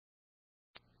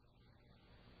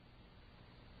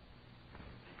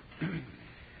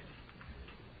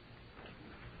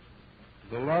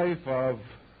The life of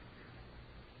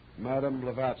Madame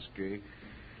Blavatsky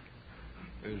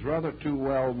is rather too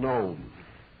well known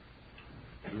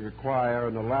to require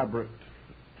an elaborate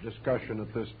discussion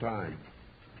at this time.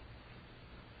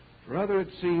 Rather, it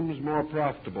seems more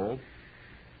profitable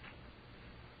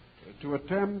to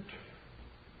attempt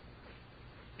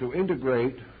to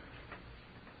integrate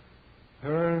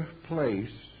her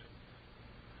place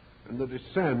in the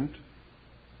descent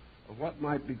of what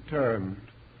might be termed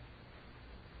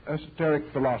esoteric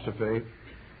philosophy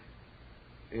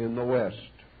in the West.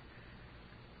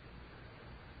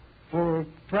 For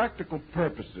practical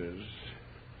purposes,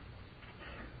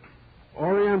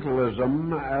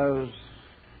 Orientalism as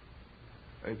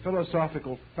a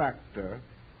philosophical factor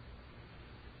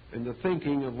in the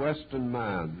thinking of Western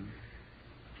man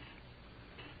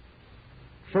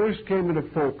first came into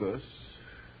focus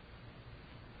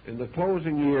in the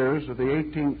closing years of the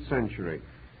 18th century.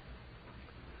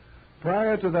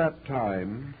 Prior to that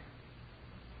time,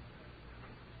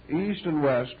 East and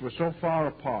West were so far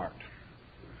apart,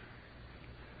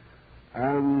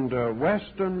 and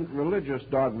Western religious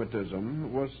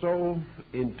dogmatism was so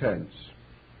intense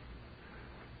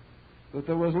that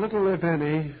there was little, if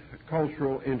any,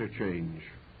 cultural interchange.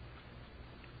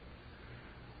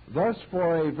 Thus,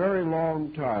 for a very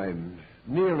long time,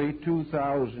 nearly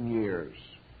 2,000 years,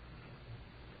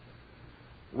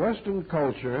 Western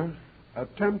culture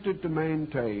attempted to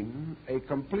maintain a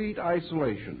complete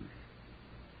isolation,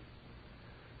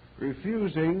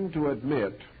 refusing to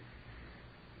admit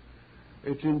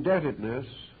its indebtedness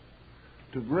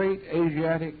to great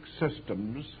Asiatic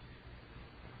systems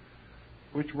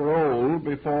which were old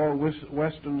before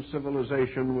Western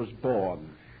civilization was born.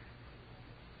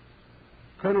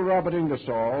 Colonel Robert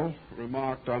Ingersoll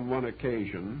remarked on one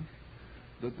occasion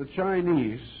that the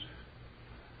Chinese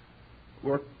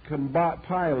were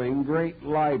compiling great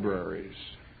libraries,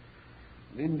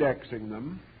 indexing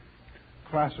them,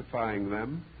 classifying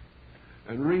them,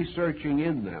 and researching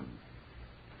in them,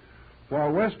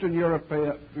 while Western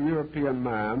European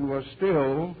man was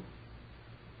still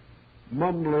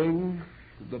mumbling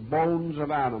the bones of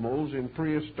animals in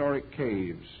prehistoric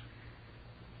caves.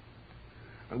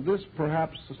 And this,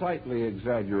 perhaps slightly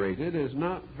exaggerated, is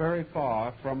not very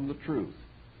far from the truth.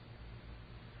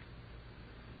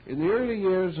 In the early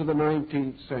years of the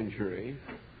 19th century,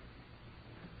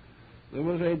 there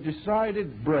was a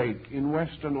decided break in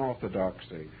Western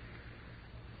orthodoxy.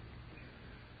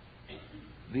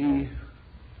 The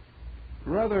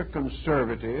rather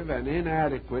conservative and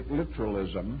inadequate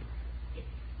literalism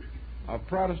of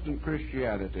Protestant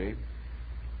Christianity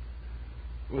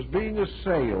was being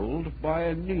assailed by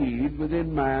a need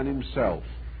within man himself.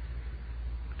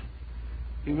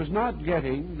 He was not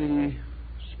getting the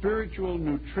spiritual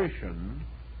nutrition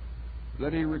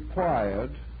that he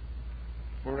required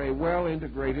for a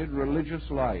well-integrated religious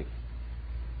life.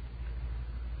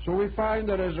 So we find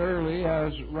that as early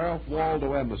as Ralph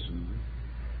Waldo Emerson,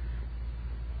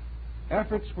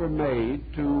 efforts were made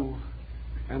to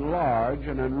enlarge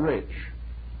and enrich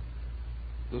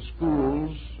the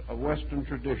schools of Western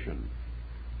tradition.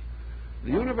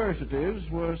 The universities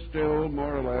were still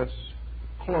more or less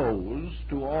closed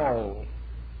to all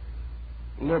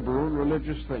liberal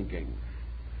religious thinking.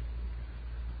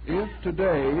 If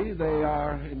today they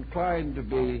are inclined to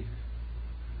be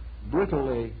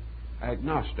brittly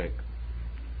agnostic,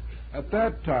 at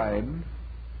that time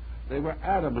they were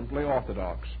adamantly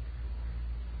orthodox.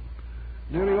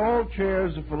 Nearly all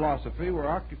chairs of philosophy were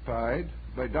occupied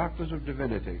by doctors of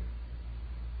divinity,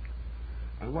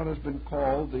 and what has been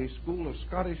called the school of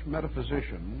Scottish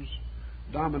metaphysicians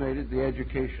dominated the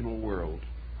educational world.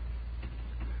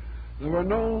 There were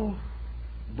no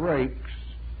breaks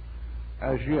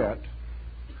as yet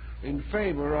in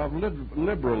favor of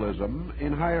liberalism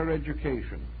in higher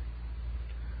education,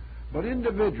 but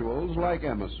individuals like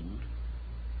Emerson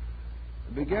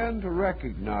began to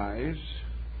recognize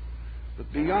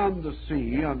that beyond the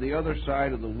sea, on the other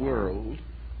side of the world,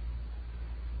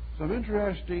 some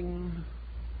interesting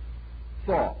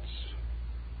thoughts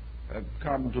had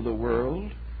come to the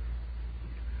world.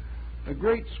 The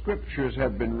great scriptures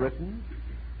had been written,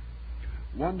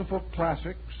 wonderful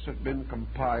classics had been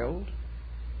compiled,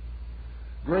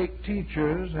 great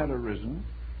teachers had arisen,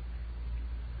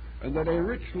 and that a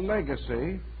rich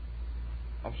legacy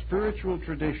of spiritual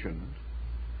tradition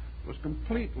was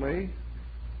completely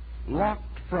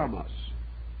locked from us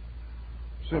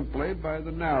simply by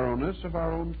the narrowness of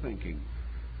our own thinking.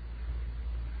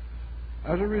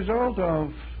 As a result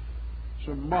of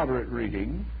some moderate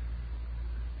reading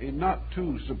in not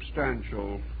too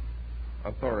substantial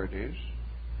authorities,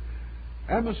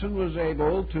 Emerson was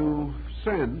able to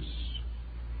sense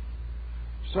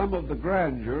some of the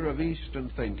grandeur of Eastern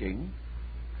thinking,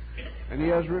 and he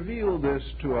has revealed this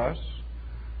to us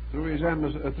through his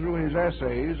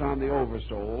essays on the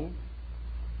Oversoul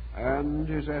and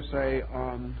his essay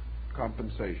on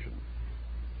compensation.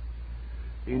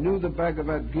 He knew the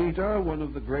Bhagavad Gita, one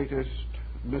of the greatest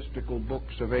mystical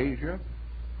books of Asia.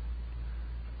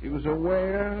 He was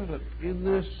aware that in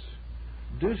this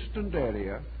distant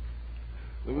area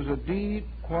there was a deep,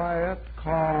 quiet,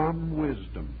 calm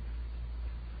wisdom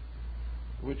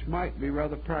which might be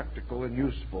rather practical and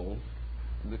useful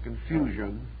in the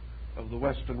confusion of the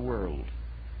Western world.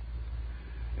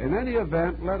 In any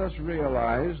event, let us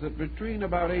realize that between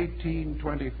about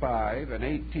 1825 and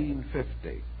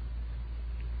 1850,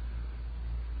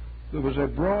 there was a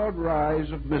broad rise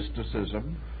of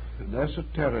mysticism and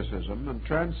esotericism and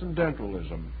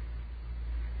transcendentalism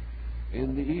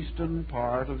in the eastern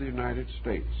part of the United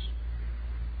States.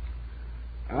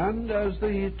 And as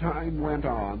the time went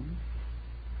on,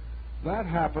 that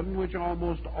happened which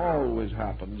almost always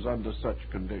happens under such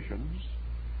conditions.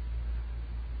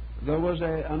 There was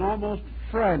an almost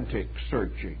frantic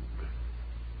searching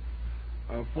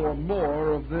for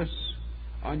more of this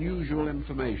unusual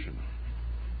information.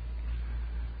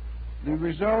 The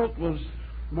result was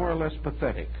more or less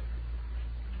pathetic.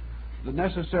 The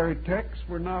necessary texts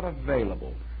were not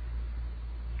available.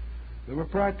 There were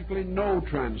practically no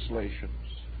translations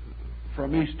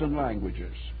from Eastern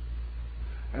languages,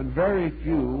 and very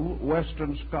few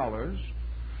Western scholars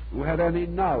who had any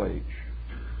knowledge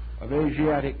of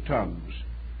Asiatic tongues.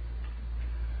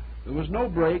 There was no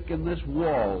break in this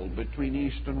wall between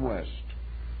East and West,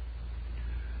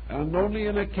 and only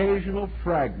an occasional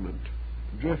fragment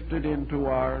drifted into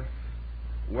our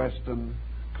Western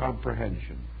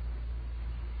comprehension.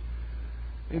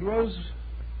 It was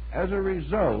as a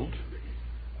result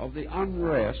of the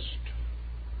unrest,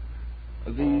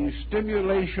 the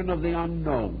stimulation of the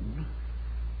unknown,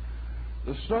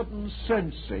 the sudden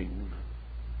sensing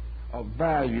of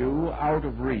value out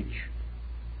of reach,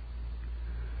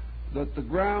 that the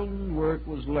groundwork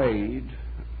was laid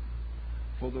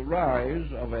for the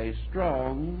rise of a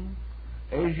strong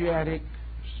Asiatic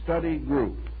study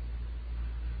group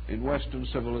in Western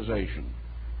civilization.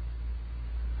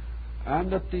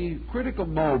 And at the critical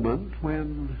moment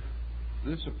when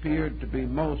this appeared to be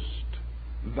most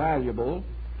valuable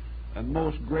and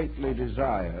most greatly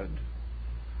desired,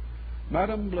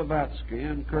 Madame Blavatsky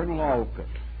and Colonel Alcott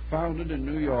founded in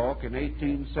New York in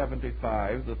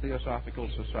 1875 the Theosophical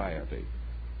Society.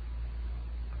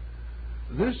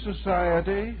 This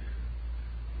society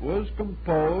was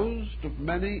composed of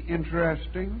many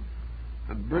interesting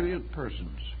and brilliant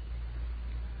persons.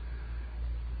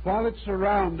 While it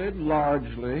surrounded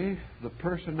largely the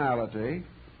personality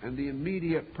and the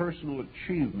immediate personal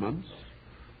achievements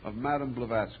of Madame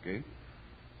Blavatsky,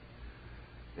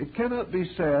 it cannot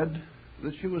be said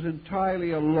that she was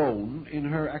entirely alone in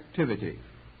her activity.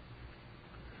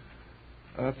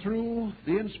 Through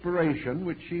the inspiration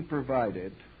which she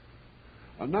provided,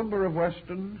 a number of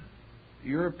Western,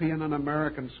 European, and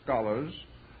American scholars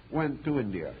went to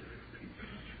India.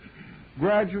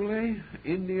 Gradually,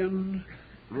 Indian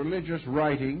religious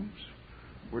writings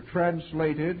were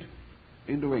translated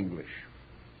into English,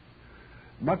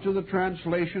 much of the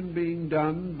translation being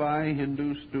done by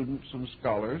Hindu students and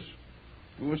scholars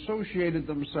who associated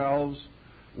themselves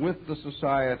with the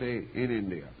society in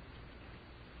India.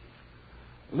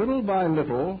 Little by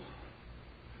little,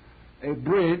 a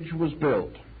bridge was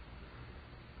built,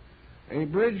 a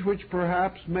bridge which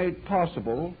perhaps made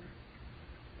possible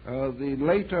the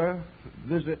later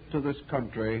visit to this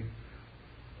country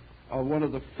of one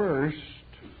of the first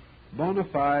bona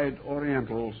fide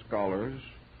Oriental scholars,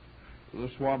 the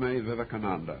Swami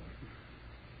Vivekananda.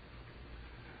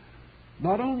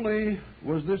 Not only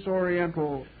was this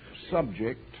Oriental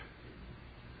subject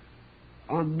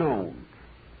unknown,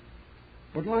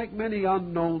 but like many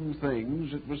unknown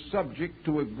things, it was subject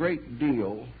to a great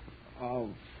deal of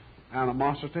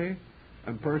animosity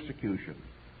and persecution.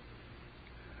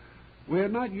 We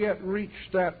had not yet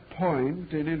reached that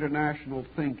point in international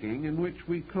thinking in which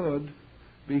we could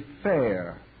be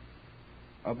fair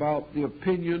about the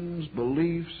opinions,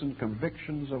 beliefs, and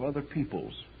convictions of other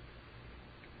peoples.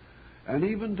 And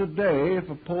even today, if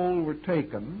a poll were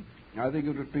taken, I think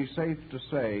it would be safe to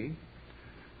say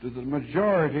that the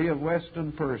majority of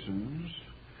Western persons,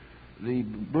 the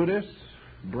Buddhists,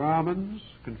 Brahmins,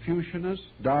 Confucianists,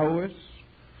 Taoists,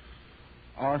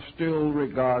 are still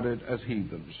regarded as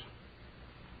heathens.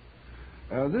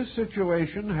 This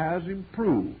situation has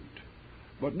improved,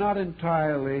 but not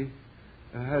entirely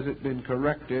has it been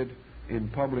corrected in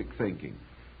public thinking.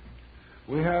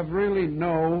 We have really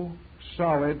no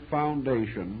solid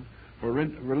foundation for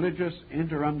religious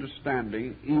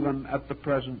inter-understanding even at the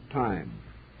present time.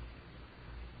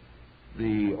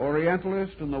 The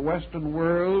Orientalist in the Western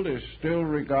world is still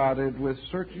regarded with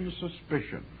certain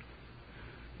suspicion,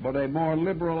 but a more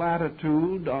liberal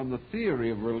attitude on the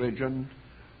theory of religion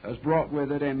has brought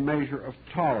with it a measure of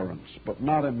tolerance, but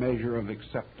not a measure of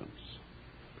acceptance.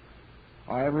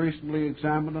 I have recently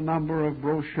examined a number of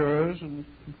brochures and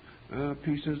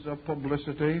pieces of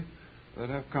publicity that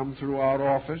have come through our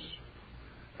office,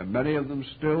 and many of them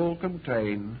still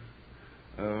contain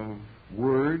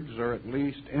words, or at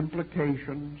least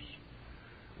implications,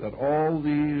 that all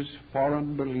these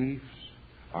foreign beliefs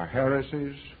are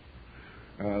heresies,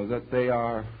 that they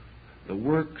are the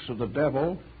works of the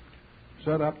devil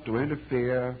set up to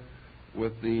interfere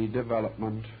with the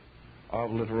development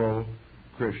of literal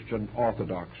Christian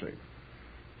orthodoxy.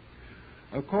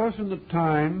 Of course, in the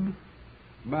time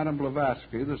Madame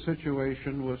Blavatsky, the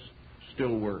situation was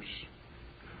still worse,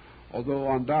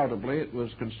 although undoubtedly it was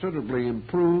considerably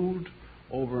improved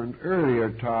over an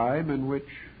earlier time in which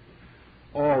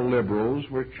all liberals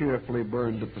were cheerfully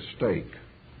burned at the stake.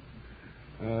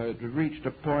 It reached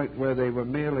a point where they were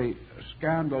merely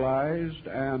scandalized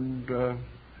and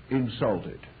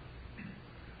insulted.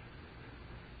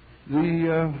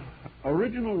 The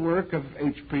original work of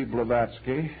H.P.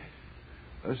 Blavatsky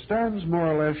stands more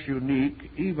or less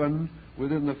unique even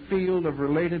within the field of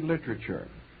related literature.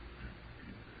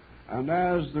 And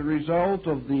as the result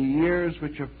of the years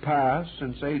which have passed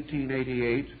since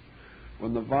 1888,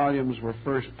 when the volumes were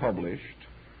first published,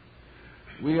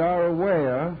 we are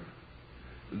aware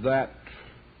that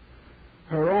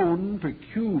her own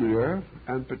peculiar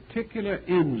and particular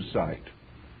insight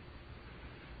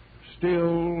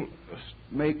still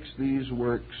makes these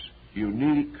works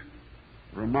unique,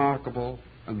 remarkable,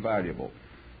 and valuable.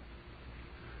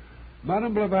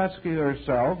 Madame Blavatsky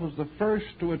herself was the first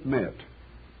to admit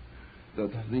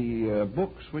that the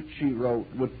books which she wrote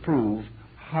would prove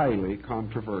highly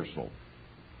controversial.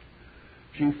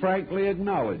 She frankly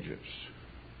acknowledges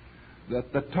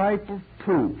that the type of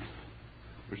proof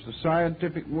which the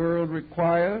scientific world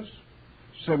requires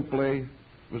simply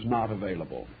was not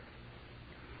available.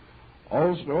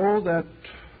 Also, that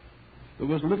there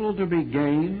was little to be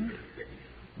gained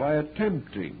by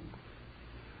attempting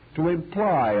to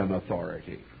imply an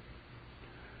authority,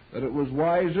 that it was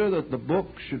wiser that the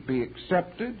books should be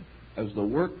accepted as the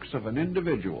works of an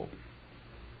individual,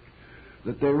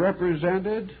 that they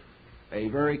represented a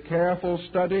very careful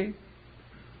study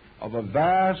of a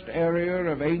vast area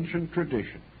of ancient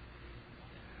tradition,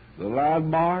 the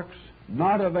landmarks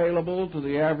not available to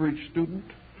the average student,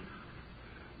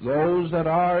 those that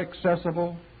are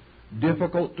accessible,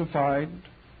 difficult to find,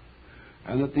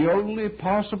 and that the only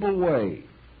possible way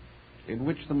in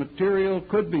which the material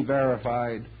could be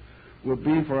verified would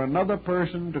be for another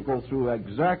person to go through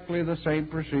exactly the same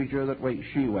procedure that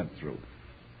she went through.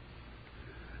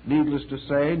 Needless to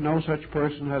say, no such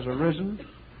person has arisen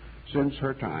since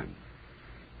her time.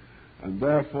 And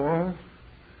therefore,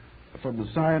 from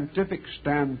the scientific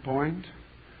standpoint,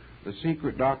 the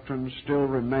secret doctrine still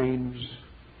remains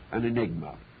an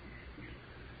enigma.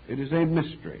 It is a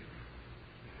mystery.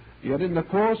 Yet in the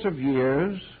course of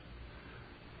years,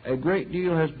 a great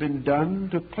deal has been done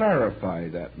to clarify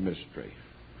that mystery.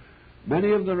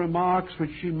 Many of the remarks which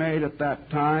she made at that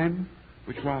time,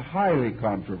 which were highly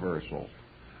controversial,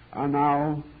 are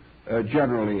now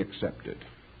generally accepted.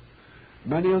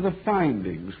 Many of the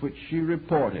findings which she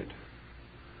reported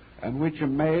and which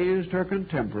amazed her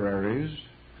contemporaries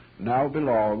now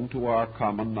belong to our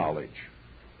common knowledge.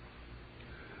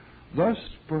 Thus,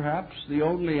 perhaps the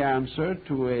only answer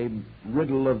to a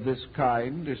riddle of this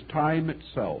kind is time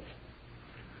itself,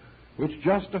 which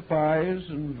justifies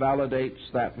and validates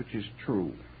that which is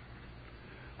true.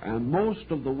 And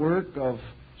most of the work of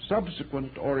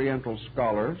subsequent Oriental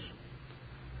scholars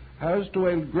has to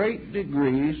a great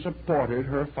degree supported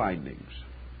her findings,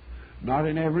 not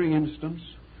in every instance,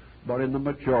 but in the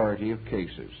majority of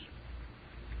cases.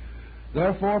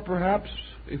 Therefore, perhaps,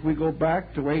 if we go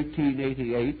back to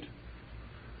 1888,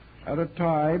 at a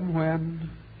time when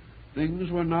things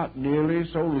were not nearly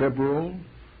so liberal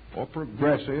or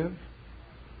progressive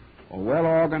or well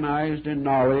organized in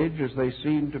knowledge as they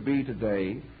seem to be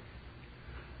today,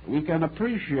 we can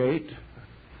appreciate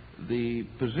the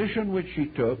position which she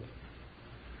took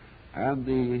and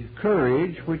the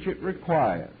courage which it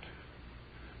required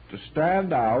to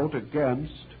stand out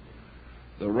against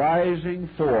the rising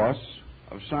force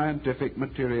of scientific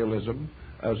materialism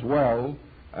as well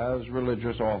as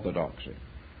religious orthodoxy.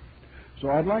 So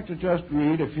I'd like to just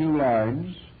read a few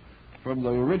lines from the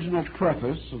original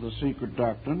preface of the Secret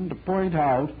Doctrine to point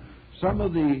out some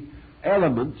of the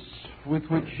elements with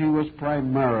which she was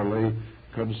primarily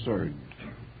concerned.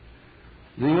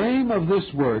 The aim of this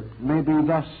work may be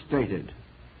thus stated: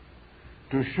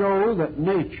 to show that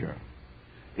nature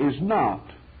is not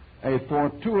a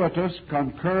fortuitous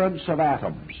concurrence of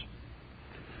atoms,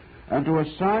 and to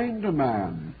assign to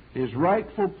man his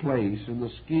rightful place in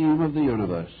the scheme of the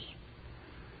universe,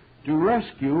 to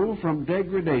rescue from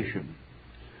degradation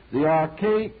the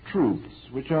archaic truths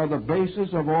which are the basis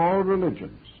of all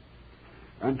religions,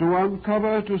 and to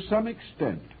uncover to some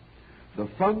extent the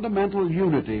fundamental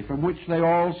unity from which they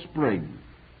all spring.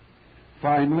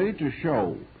 Finally, to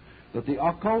show that the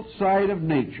occult side of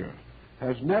nature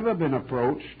has never been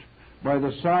approached by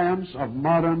the science of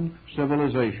modern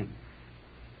civilization.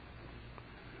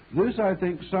 This, I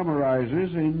think,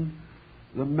 summarizes in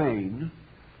the main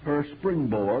her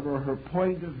springboard, or her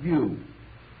point of view.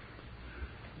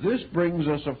 This brings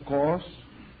us, of course,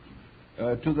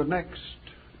 to the next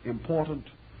important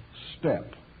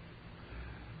step.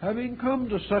 Having come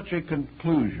to such a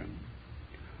conclusion,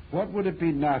 what would it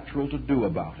be natural to do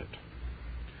about it?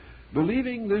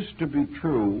 Believing this to be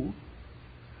true,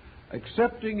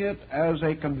 accepting it as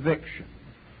a conviction,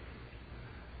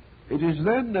 it is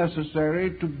then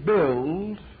necessary to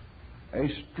build a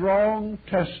strong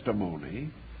testimony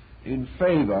in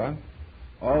favor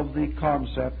of the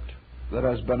concept that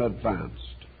has been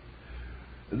advanced.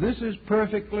 This is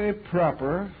perfectly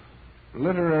proper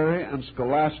literary and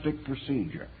scholastic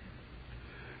procedure.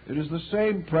 It is the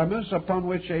same premise upon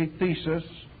which a thesis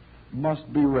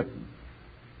must be written.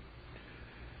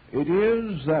 It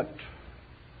is that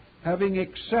having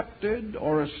accepted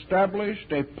or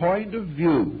established a point of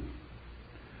view,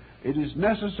 it is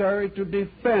necessary to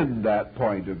defend that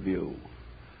point of view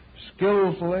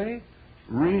skillfully,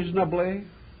 reasonably,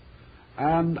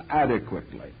 and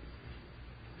adequately.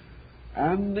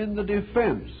 And in the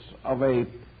defense of a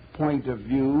point of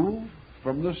view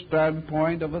from the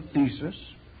standpoint of a thesis,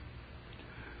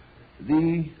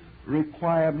 the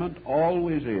requirement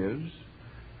always is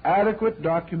adequate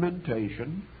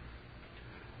documentation,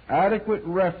 adequate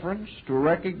reference to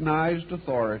recognized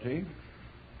authority,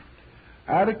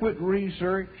 adequate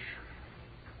research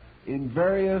in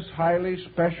various highly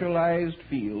specialized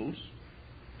fields,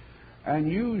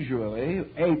 and usually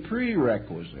a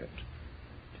prerequisite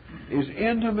is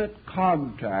intimate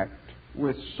contact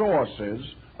with sources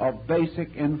of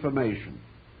basic information.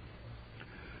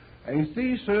 A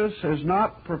thesis is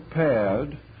not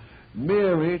prepared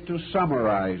merely to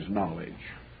summarize knowledge.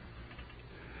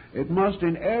 It must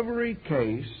in every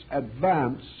case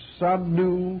advance some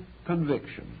new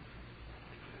conviction.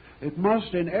 It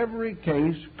must in every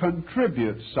case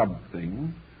contribute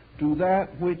something to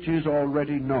that which is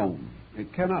already known.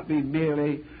 It cannot be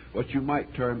merely what you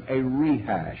might term a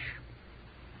rehash.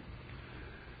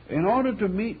 In order to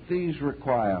meet these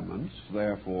requirements,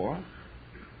 therefore,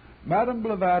 Madame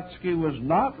Blavatsky was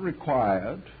not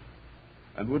required,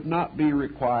 and would not be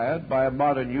required by a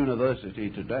modern university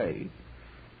today,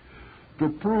 to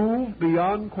prove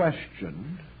beyond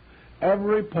question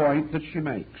every point that she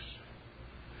makes.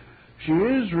 She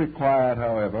is required,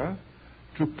 however,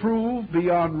 to prove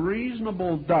beyond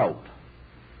reasonable doubt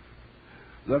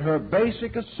that her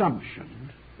basic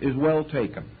assumption is well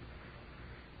taken.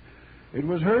 It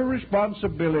was her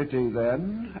responsibility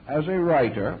then, as a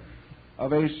writer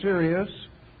of a serious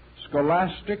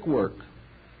scholastic work,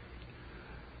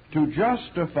 to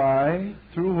justify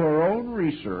through her own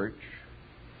research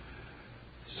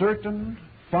certain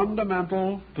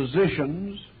fundamental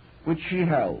positions which she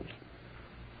held,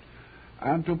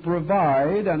 and to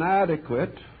provide an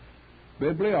adequate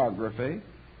bibliography,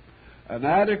 an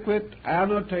adequate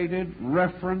annotated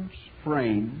reference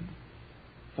frame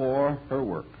for her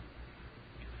work.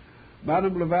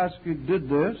 Madame Blavatsky did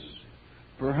this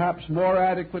perhaps more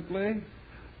adequately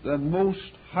than most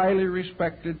highly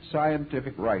respected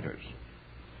scientific writers.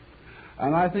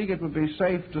 And I think it would be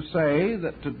safe to say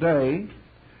that today,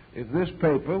 if this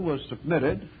paper was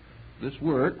submitted, this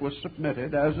work was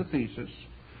submitted as a thesis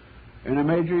in a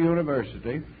major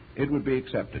university, it would be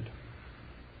accepted.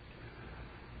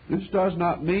 This does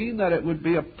not mean that it would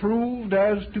be approved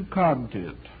as to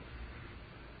content.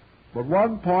 But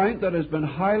one point that has been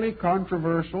highly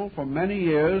controversial for many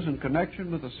years in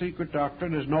connection with the Secret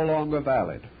Doctrine is no longer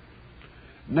valid,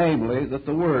 namely that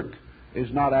the work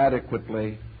is not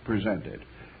adequately presented.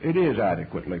 It is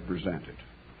adequately presented,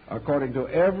 according to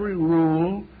every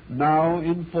rule now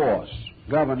in force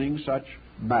governing such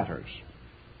matters.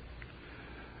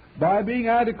 By being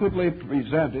adequately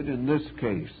presented in this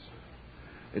case,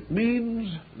 it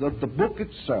means that the book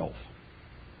itself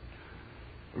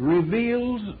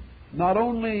reveals not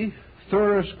only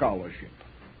thorough scholarship,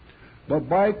 but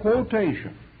by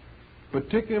quotation,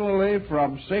 particularly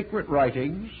from sacred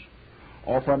writings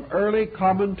or from early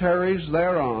commentaries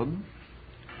thereon,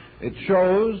 it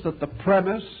shows that the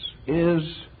premise is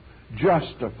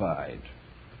justified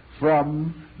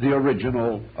from the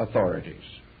original authorities.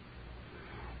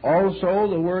 Also,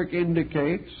 the work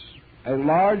indicates a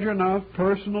large enough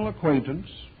personal acquaintance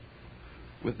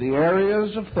with the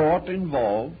areas of thought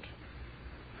involved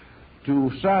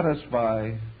to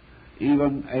satisfy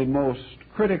even a most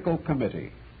critical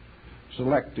committee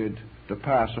selected to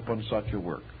pass upon such a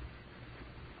work.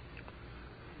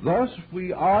 Thus,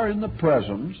 we are in the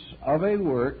presence of a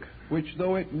work which,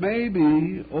 though it may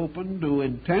be open to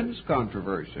intense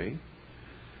controversy,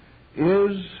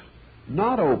 is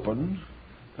not open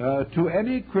to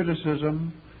any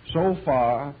criticism so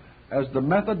far as the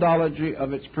methodology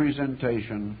of its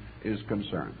presentation is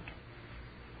concerned.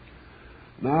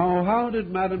 Now, how did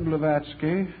Madame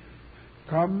Blavatsky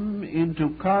come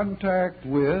into contact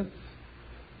with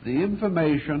the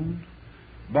information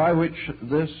by which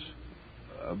this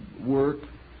work,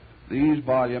 these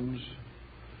volumes,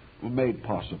 were made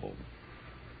possible?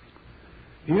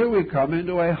 Here we come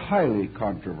into a highly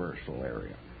controversial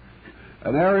area,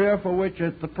 an area for which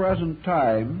at the present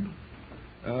time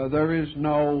there is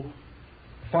no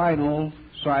final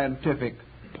scientific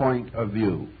point of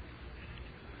view.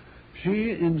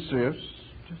 She insists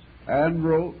and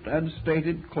wrote and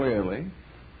stated clearly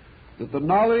that the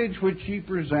knowledge which she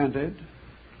presented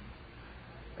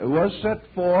was set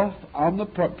forth on the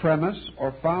premise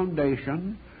or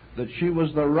foundation that she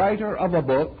was the writer of a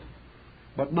book,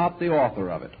 but not the author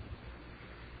of it.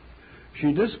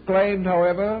 She disclaimed,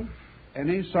 however,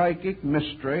 any psychic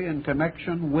mystery in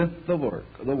connection with the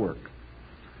work.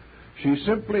 She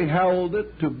simply held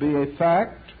it to be a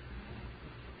fact,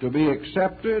 to be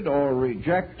accepted or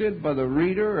rejected by the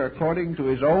reader according to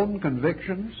his own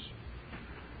convictions,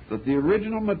 that the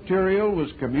original material was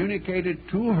communicated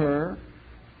to her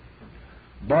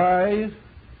by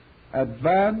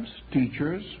advanced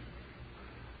teachers,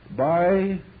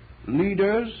 by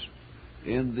leaders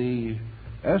in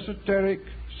the esoteric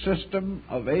system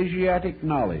of Asiatic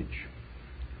knowledge.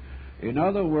 In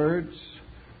other words,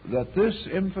 that this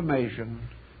information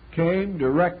came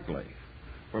directly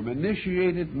from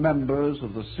initiated members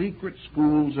of the secret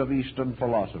schools of Eastern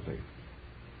philosophy.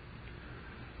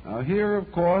 Now here,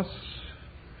 of course,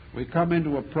 we come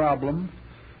into a problem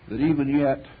that even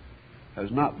yet has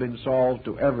not been solved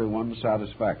to everyone's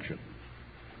satisfaction.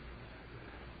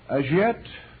 As yet,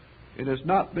 it has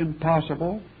not been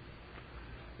possible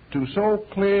to so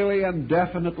clearly and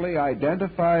definitely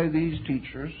identify these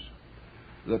teachers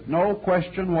that no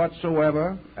question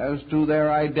whatsoever as to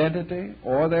their identity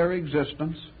or their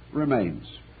existence remains.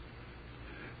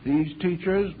 These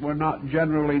teachers were not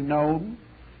generally known.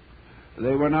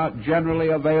 They were not generally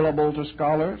available to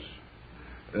scholars.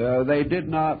 They did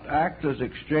not act as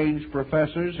exchange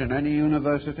professors in any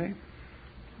university.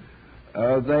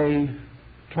 They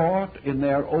taught in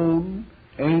their own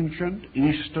ancient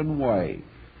Eastern way.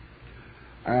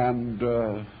 And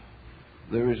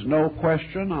there is no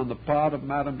question on the part of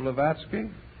Madame Blavatsky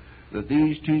that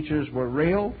these teachers were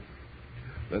real,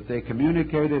 that they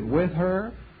communicated with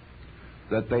her,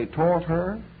 that they taught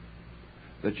her,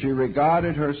 that she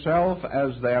regarded herself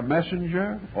as their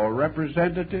messenger or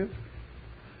representative,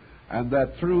 and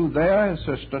that through their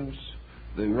assistance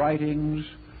the writings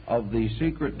of the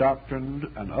secret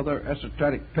doctrine and other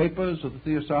esoteric papers of the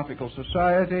Theosophical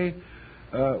Society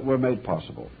were made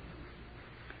possible.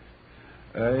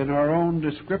 In her own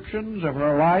descriptions of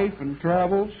her life and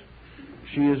travels,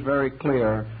 she is very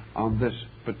clear on this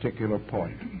particular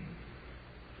point.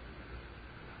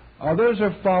 Others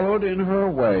have followed in her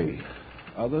way.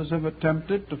 Others have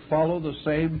attempted to follow the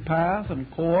same path and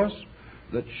course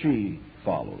that she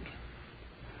followed.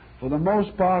 For the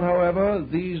most part, however,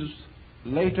 these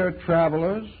later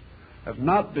travelers have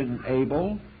not been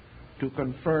able to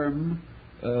confirm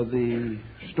the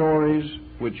stories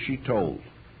which she told.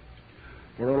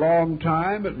 For a long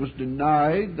time it was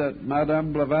denied that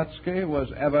Madame Blavatsky was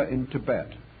ever in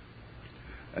Tibet,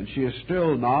 and she is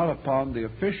still not upon the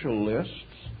official lists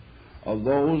of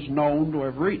those known to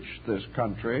have reached this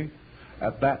country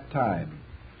at that time.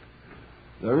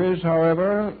 There is,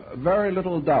 however, very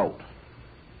little doubt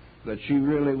that she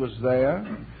really was there,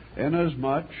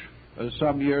 inasmuch as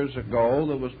some years ago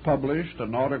there was published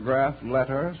an autographed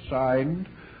letter signed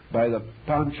by the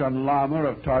Panchen Lama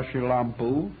of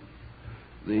Tashilampu,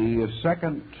 the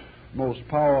second most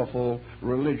powerful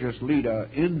religious leader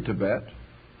in Tibet,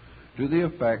 to the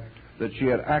effect that she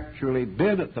had actually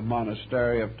been at the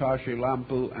monastery of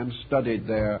Tashilampu and studied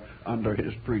there under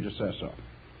his predecessor.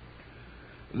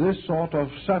 This sort of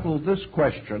settled this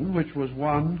question, which was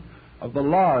one of the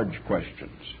large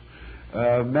questions.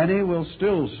 Many will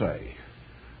still say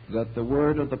that the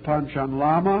word of the Panchen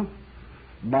Lama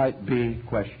might be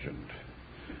questioned.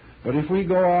 But if we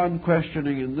go on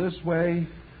questioning in this way,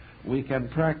 we can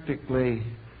practically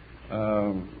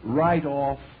write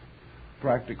off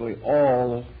practically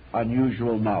all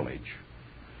unusual knowledge.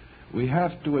 We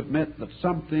have to admit that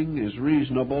something is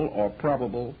reasonable or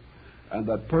probable, and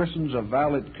that persons of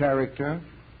valid character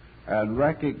and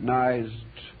recognized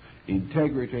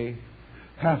integrity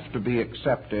have to be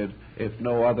accepted if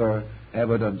no other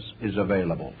evidence is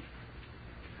available.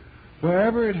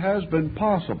 Wherever it has been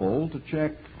possible to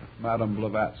check Madame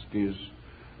Blavatsky's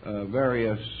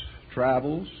various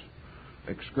travels,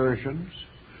 excursions,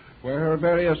 where her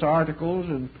various articles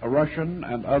in Russian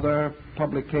and other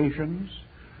publications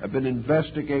have been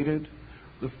investigated,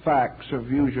 the facts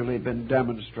have usually been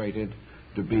demonstrated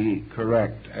to be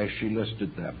correct as she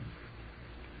listed them.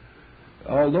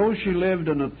 Although she lived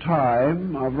in a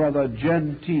time of rather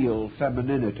genteel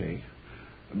femininity,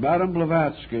 Madame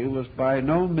Blavatsky was by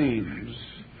no means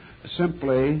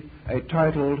simply a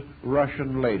titled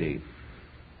Russian lady.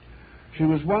 She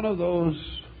was one of those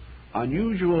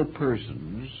unusual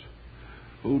persons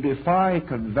who defy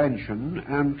convention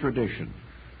and tradition.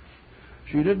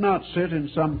 She did not sit in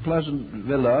some pleasant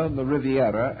villa in the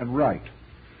Riviera and write.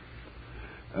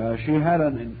 She had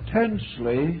an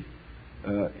intensely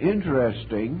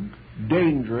interesting,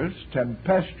 dangerous,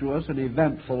 tempestuous, and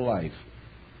eventful life.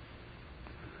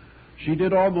 She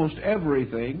did almost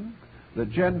everything that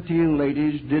genteel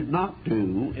ladies did not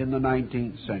do in the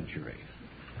 19th century.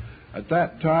 At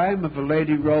that time, if a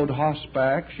lady rode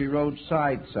horseback, she rode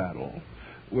side saddle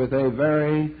with a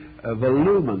very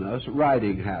voluminous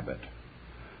riding habit.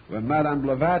 When Madame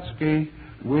Blavatsky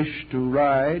wished to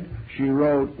ride, she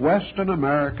rode Western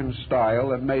American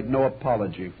style and made no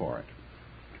apology for it.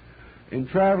 In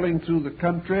traveling through the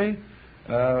country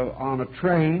on a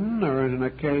train, there is an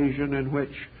occasion in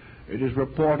which it is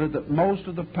reported that most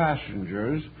of the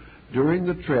passengers during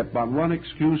the trip, on one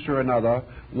excuse or another,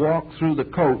 walked through the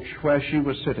coach where she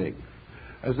was sitting,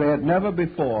 as they had never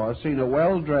before seen a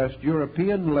well-dressed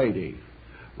European lady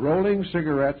rolling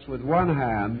cigarettes with one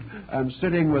hand and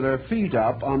sitting with her feet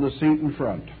up on the seat in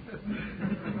front.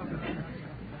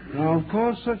 Now, of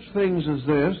course, such things as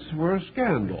this were a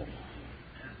scandal.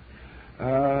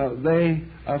 They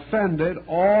offended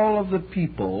all of the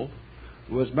people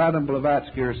who, as Madame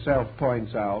Blavatsky herself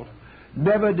points out,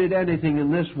 never did anything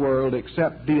in this world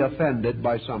except be offended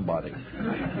by somebody.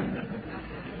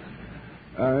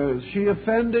 She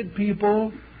offended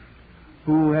people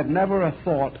who had never a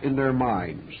thought in their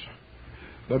minds,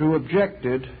 but who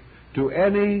objected to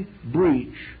any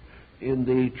breach in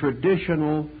the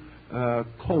traditional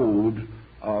code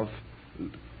of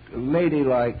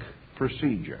ladylike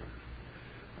procedure.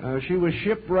 She was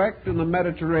shipwrecked in the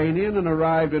Mediterranean and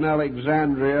arrived in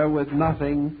Alexandria with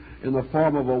nothing in the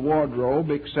form of a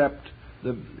wardrobe except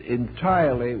the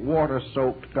entirely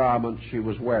water-soaked garments she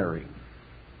was wearing.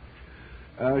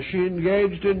 She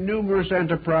engaged in numerous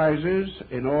enterprises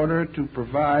in order to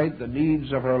provide the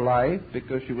needs of her life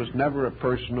because she was never a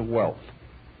person of wealth.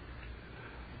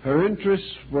 Her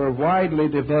interests were widely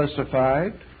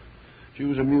diversified. She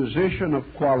was a musician of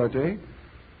quality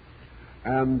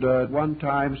and at one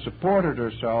time supported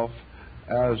herself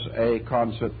as a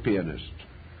concert pianist.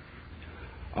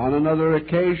 On another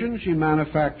occasion, she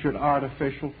manufactured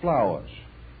artificial flowers.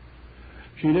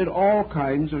 She did all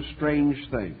kinds of strange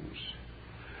things.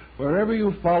 Wherever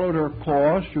you followed her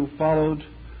course, you followed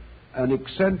an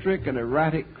eccentric and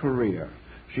erratic career.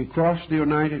 She crossed the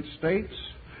United States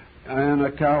in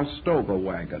a Calistoga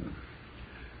wagon.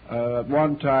 At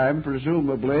one time,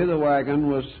 presumably, the wagon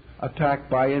was attacked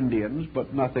by Indians,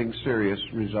 but nothing serious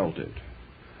resulted.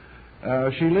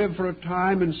 She lived for a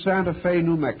time in Santa Fe,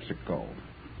 New Mexico,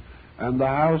 and the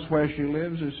house where she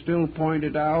lives is still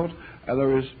pointed out, and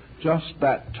there is just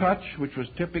that touch which was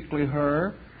typically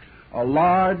her, a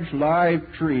large live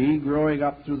tree growing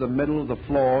up through the middle of the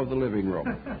floor of the living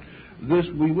room. This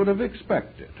we would have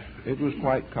expected. It was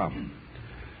quite common.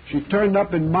 She turned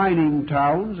up in mining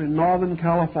towns in Northern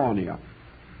California,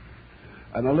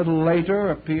 and a little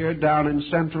later appeared down in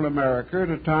Central America at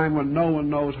a time when no one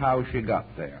knows how she got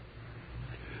there.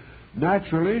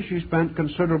 Naturally, she spent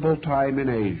considerable time in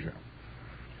Asia.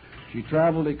 She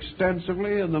traveled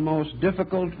extensively in the most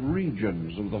difficult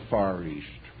regions of the Far East,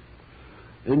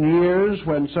 in years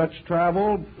when such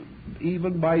travel,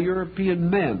 even by European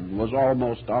men, was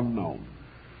almost unknown.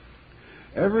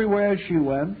 Everywhere she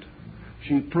went,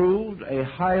 she proved a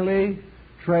highly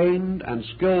trained and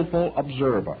skillful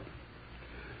observer,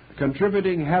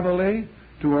 contributing heavily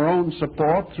to her own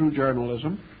support through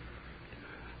journalism,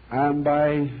 and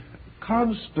by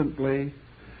constantly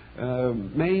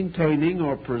maintaining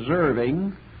or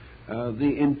preserving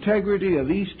the integrity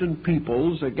of Eastern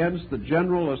peoples against the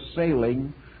general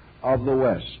assailing of the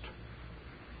West.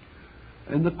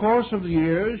 In the course of the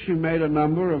years, she made a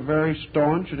number of very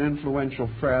staunch and influential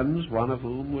friends, one of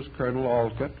whom was Colonel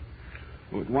Olcott,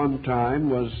 who at one time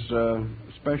was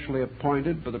specially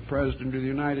appointed by the President of the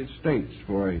United States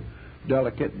for a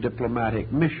delicate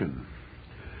diplomatic mission.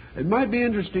 It might be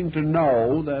interesting to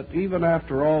know that even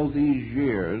after all these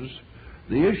years,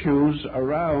 the issues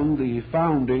around the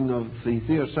founding of the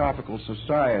Theosophical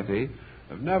Society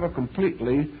have never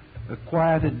completely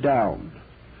quieted down.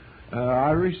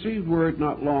 I received word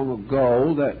not long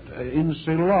ago that in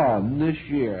Ceylon this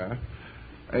year,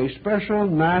 a special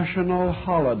national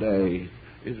holiday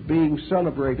is being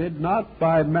celebrated not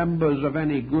by members of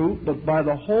any group, but by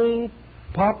the whole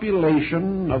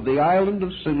population of the island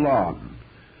of Ceylon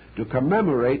to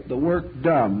commemorate the work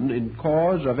done in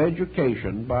cause of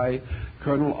education by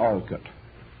Colonel Olcott.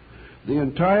 The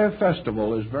entire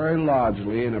festival is very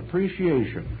largely an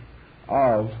appreciation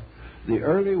of the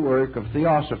early work of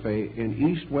Theosophy in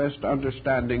East-West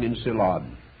understanding in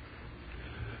Ceylon.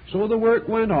 So the work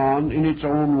went on in its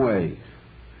own way.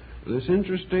 This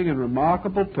interesting and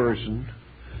remarkable person,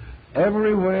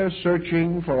 everywhere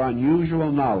searching for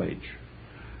unusual knowledge,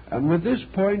 and with this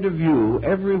point of view,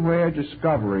 everywhere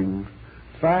discovering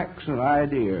facts and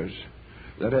ideas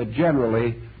that had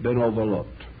generally been overlooked.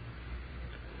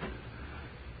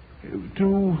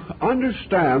 To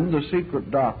understand the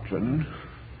secret doctrine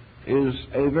is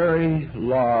a very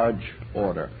large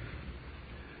order.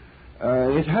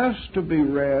 It has to be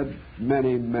read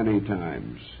many, many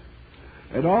times.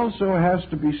 It also has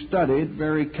to be studied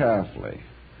very carefully,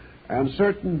 and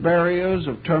certain barriers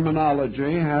of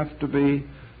terminology have to be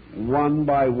one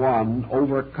by one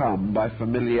overcome by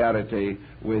familiarity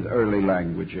with early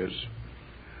languages.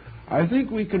 I think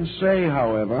we can say,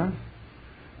 however,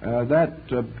 that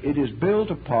it is built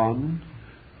upon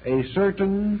a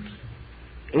certain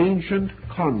ancient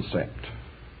concept,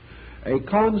 a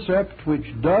concept which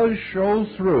does show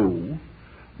through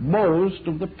most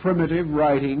of the primitive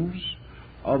writings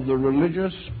of the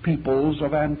religious peoples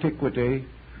of antiquity,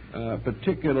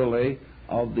 particularly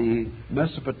of the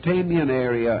Mesopotamian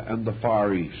area and the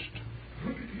Far East.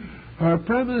 Her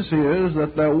premise is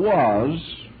that there was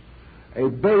a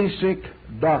basic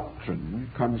doctrine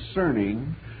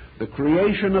concerning the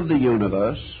creation of the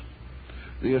universe,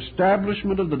 the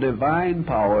establishment of the divine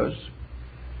powers,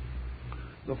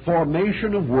 the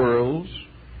formation of worlds,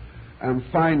 and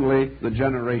finally the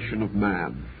generation of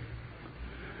man.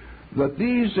 That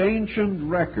these ancient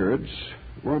records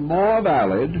were more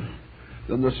valid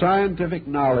than the scientific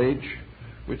knowledge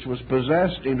which was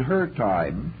possessed in her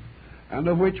time, and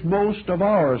of which most of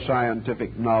our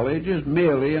scientific knowledge is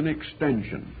merely an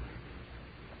extension.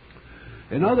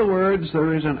 In other words,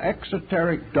 there is an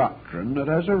exoteric doctrine that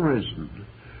has arisen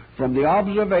from the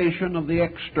observation of the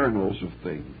externals of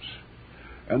things,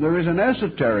 and there is an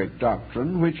esoteric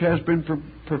doctrine which has been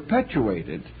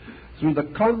perpetuated through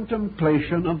the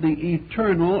contemplation of the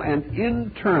eternal and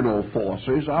internal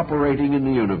forces operating in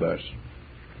the universe.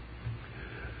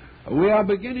 We are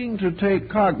beginning to take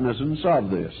cognizance of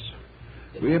this.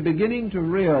 We are beginning to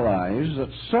realize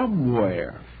that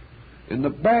somewhere in the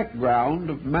background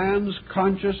of man's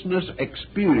consciousness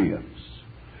experience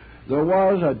there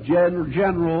was a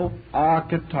general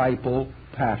archetypal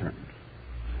pattern.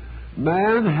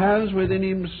 Man has within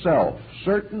himself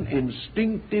certain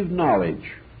instinctive knowledge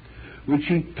which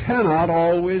he cannot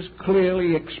always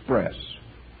clearly express,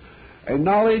 a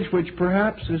knowledge which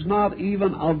perhaps is not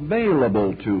even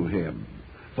available to him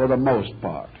for the most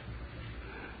part,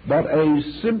 but a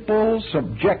simple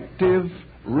subjective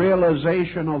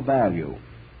realization of value,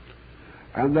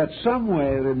 and that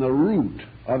somewhere in the root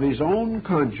of his own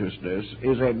consciousness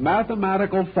is a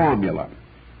mathematical formula,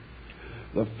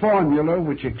 the formula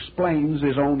which explains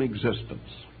his own existence.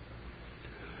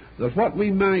 That what we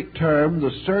might term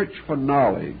the search for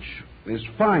knowledge is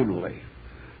finally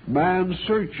man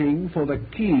searching for the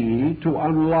key to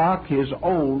unlock his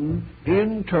own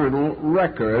internal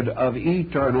record of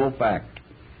eternal fact.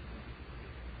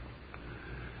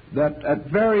 That at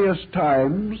various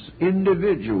times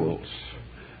individuals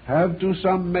have to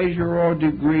some measure or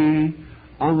degree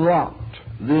unlocked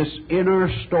this inner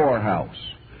storehouse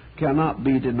cannot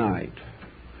be denied.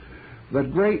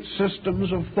 That great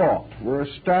systems of thought were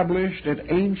established in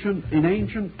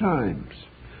ancient times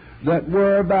that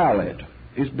were valid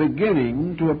is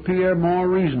beginning to appear more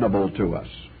reasonable to us.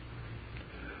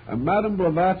 And Madame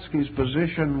Blavatsky's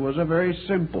position was a very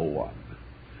simple one,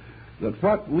 that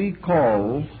what we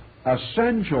call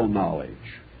essential knowledge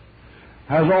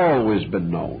has always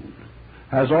been known,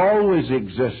 has always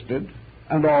existed,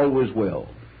 and always will.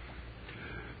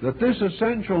 That this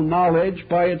essential knowledge,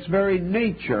 by its very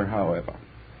nature, however,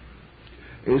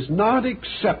 is not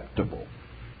acceptable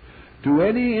to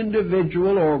any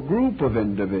individual or group of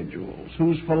individuals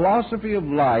whose philosophy of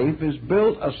life is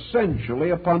built essentially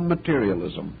upon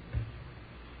materialism.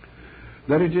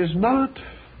 That it is not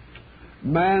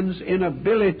man's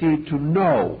inability to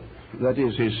know that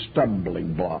is his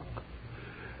stumbling block.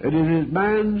 It is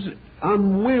man's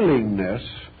unwillingness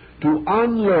to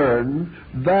unlearn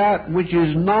that which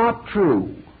is not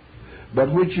true,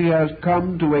 but which he has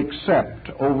come to accept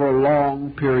over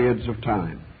long periods of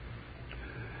time.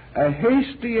 A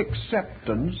hasty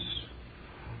acceptance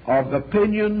of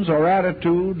opinions or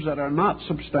attitudes that are not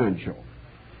substantial.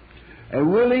 A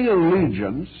willing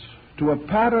allegiance to a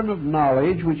pattern of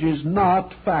knowledge which is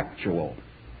not factual.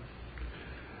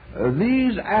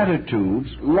 These attitudes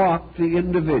lock the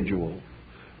individual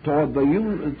toward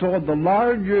the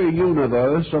larger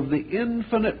universe of the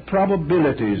infinite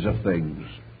probabilities of things.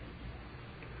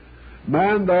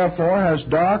 Man, therefore, has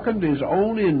darkened his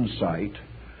own insight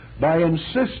by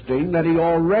insisting that he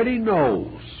already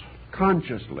knows,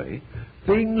 consciously,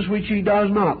 things which he does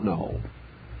not know.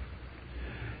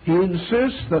 He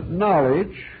insists that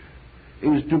knowledge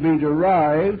is to be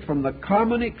derived from the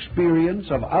common experience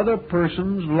of other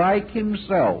persons like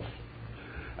himself,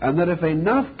 and that if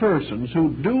enough persons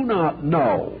who do not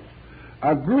know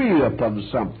agree upon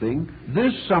something,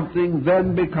 this something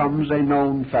then becomes a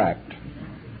known fact.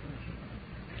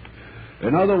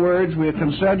 In other words, we are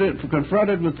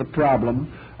confronted with the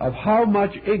problem of how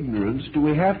much ignorance do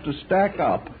we have to stack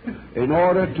up in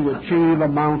order to achieve a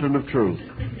mountain of truth.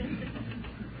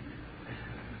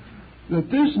 That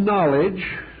this knowledge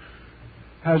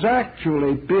has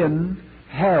actually been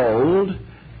held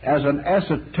as an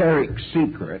esoteric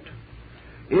secret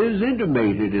is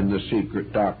intimated in the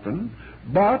secret doctrine,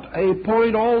 but a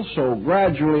point also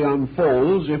gradually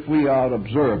unfolds if we are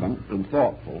observant and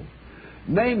thoughtful,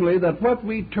 namely that what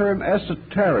we term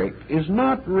esoteric is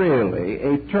not really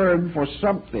a term for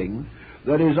something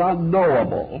that is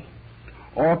unknowable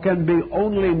or can be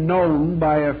only known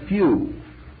by a few.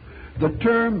 The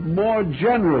term more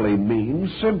generally means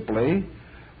simply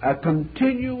a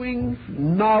continuing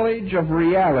knowledge of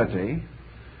reality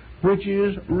which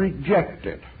is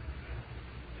rejected.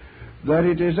 That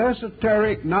it is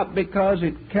esoteric not because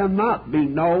it cannot be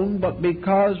known, but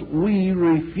because we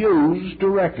refuse to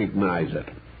recognize it.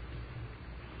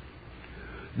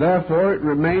 Therefore, it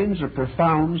remains a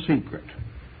profound secret.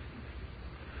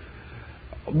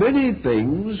 Many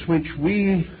things which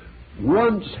we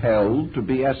once held to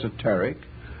be esoteric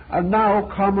are now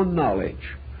common knowledge,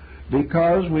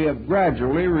 because we have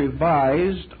gradually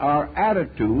revised our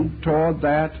attitude toward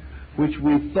that which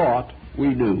we thought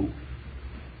we knew.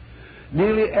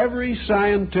 Nearly every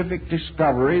scientific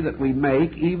discovery that we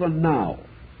make, even now,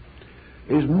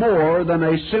 is more than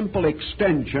a simple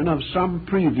extension of some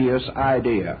previous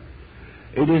idea.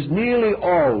 It is nearly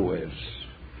always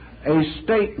a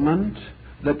statement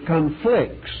that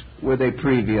conflicts with a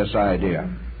previous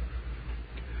idea.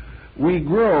 We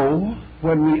grow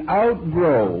when we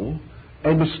outgrow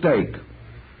a mistake.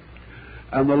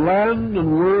 And the land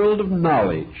and world of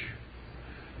knowledge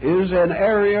is an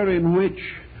area in which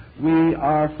we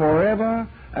are forever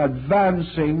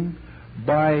advancing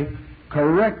by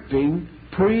correcting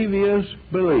previous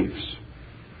beliefs,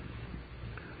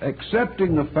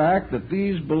 accepting the fact that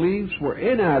these beliefs were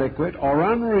inadequate or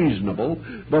unreasonable,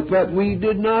 but that we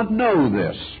did not know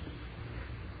this.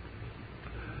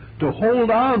 To hold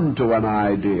on to an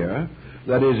idea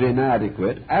that is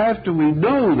inadequate after we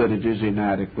know that it is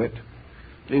inadequate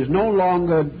is no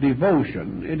longer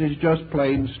devotion, it is just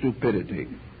plain stupidity.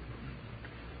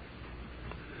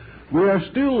 We are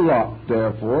still locked,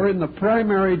 therefore, in the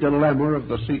primary dilemma of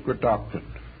the secret doctrine,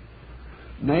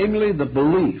 namely the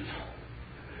belief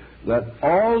that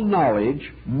all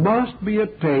knowledge must be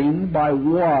attained by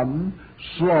one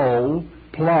slow,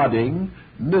 plodding,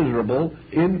 miserable,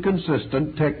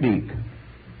 inconsistent technique.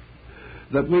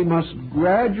 That we must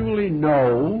gradually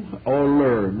know or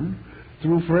learn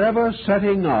through forever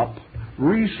setting up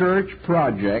research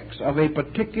projects of a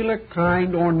particular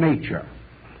kind or nature.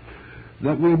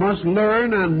 That we must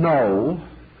learn and know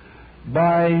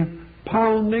by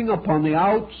pounding upon the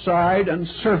outside and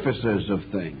surfaces of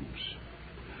things,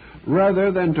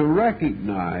 rather than to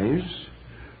recognize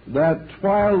that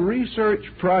while research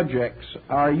projects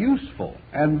are useful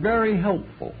and very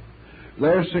helpful,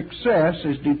 their success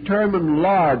is determined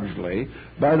largely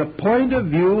by the point of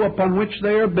view upon which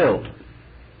they are built.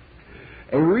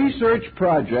 A research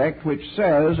project which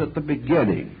says at the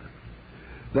beginning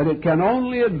that it can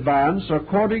only advance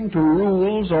according to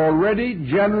rules already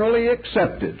generally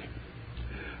accepted,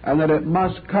 and that it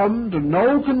must come to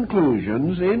no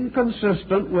conclusions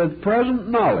inconsistent with present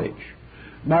knowledge,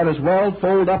 might as well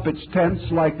fold up its tents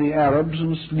like the Arabs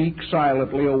and sneak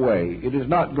silently away. It is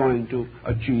not going to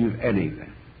achieve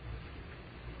anything.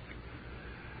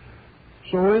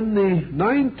 So in the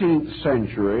 19th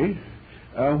century,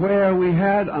 where we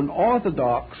had an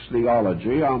orthodox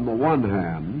theology on the one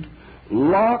hand,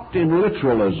 locked in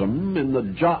literalism in the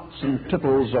jots and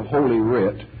tittles of Holy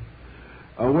Writ,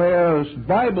 whereas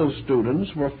Bible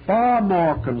students were far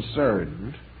more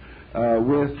concerned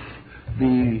with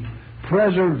the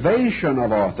preservation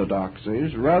of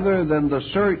orthodoxies rather than the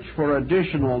search for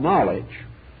additional knowledge.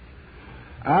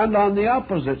 And on the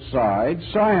opposite side,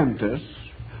 scientists,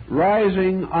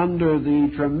 rising under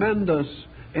the tremendous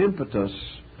impetus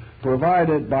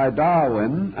provided by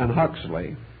Darwin and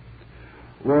Huxley,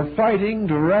 were fighting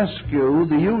to rescue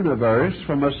the universe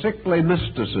from a sickly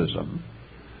mysticism.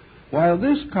 While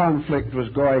this conflict was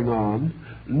going on,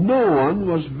 no one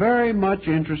was very much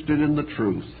interested in the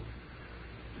truth.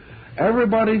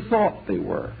 Everybody thought they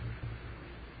were.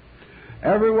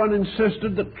 Everyone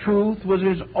insisted that truth was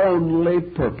his only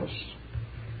purpose.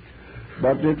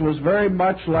 But it was very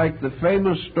much like the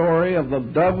famous story of the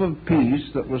dove of peace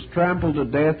that was trampled to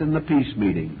death in the peace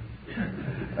meeting.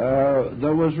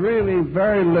 There was really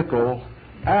very little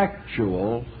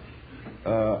actual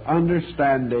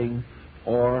understanding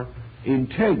or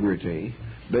integrity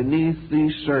beneath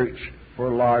the search for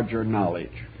larger knowledge.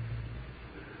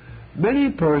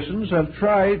 Many persons have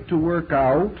tried to work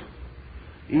out,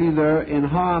 either in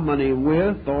harmony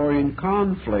with or in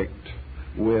conflict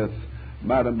with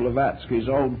Madame Blavatsky's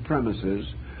own premises,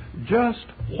 just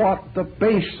what the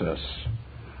basis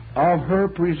of her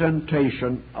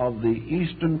presentation of the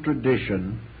Eastern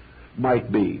tradition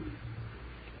might be.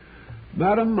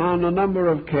 Madame, on a number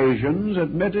of occasions,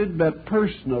 admitted that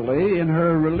personally, in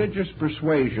her religious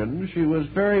persuasion, she was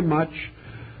very much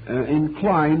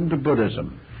inclined to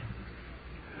Buddhism.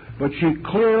 But she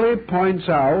clearly points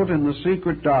out in the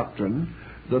Secret Doctrine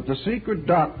that the Secret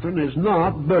Doctrine is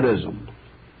not Buddhism.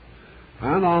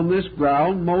 And on this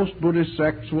ground, most Buddhist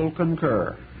sects will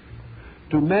concur.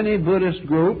 To many Buddhist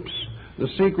groups, the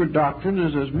Secret Doctrine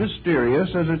is as mysterious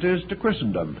as it is to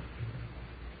Christendom.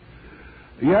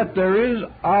 Yet there is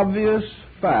obvious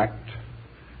fact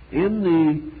in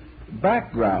the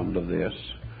background of this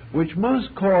which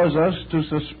must cause us to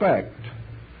suspect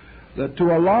that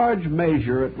to a large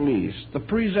measure at least, the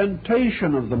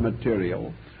presentation of the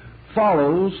material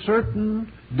follows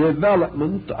certain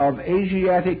development of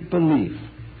Asiatic belief.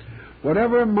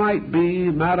 Whatever might be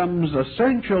Madame's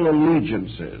essential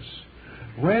allegiances,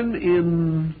 when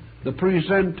in the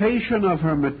presentation of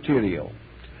her material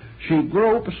she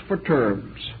gropes for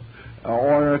terms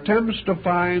or attempts to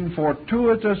find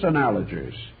fortuitous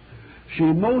analogies, she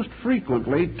most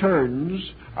frequently turns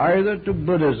either to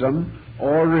Buddhism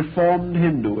or Reformed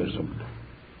Hinduism.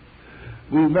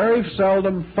 We very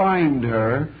seldom find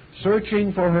her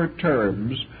searching for her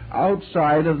terms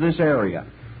outside of this area.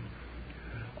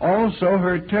 Also,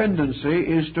 her tendency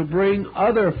is to bring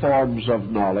other forms of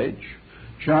knowledge,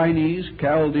 Chinese,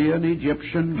 Chaldean,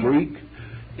 Egyptian, Greek,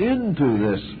 into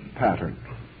this pattern,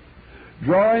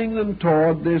 drawing them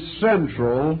toward this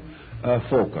central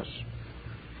focus.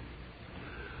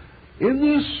 In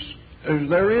this,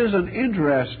 there is an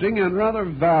interesting and rather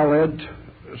valid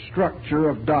structure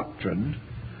of doctrine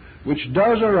which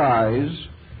does arise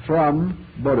from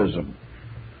Buddhism.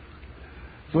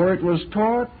 For it was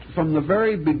taught from the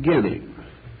very beginning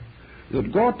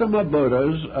that Gautama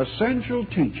Buddha's essential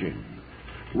teaching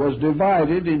was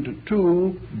divided into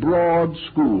two broad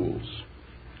schools.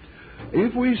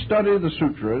 If we study the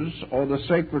sutras or the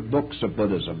sacred books of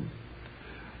Buddhism,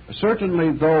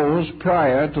 certainly those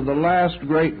prior to the last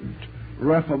great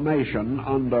Reformation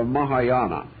under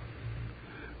Mahayana,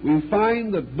 we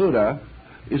find that Buddha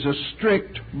is a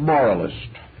strict moralist.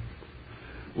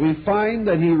 We find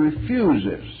that he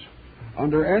refuses,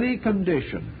 under any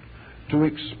condition, to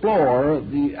explore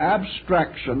the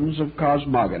abstractions of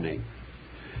cosmogony.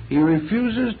 He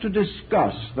refuses to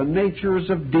discuss the natures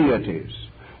of deities,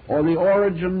 or the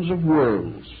origins of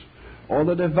worlds, or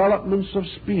the developments of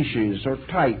species, or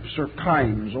types, or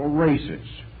kinds, or races.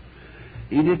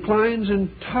 He declines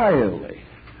entirely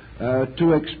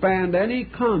to expand any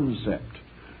concept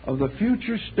of the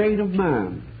future state of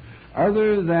man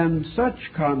other than such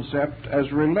concept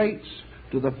as relates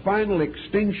to the final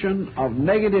extinction of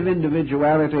negative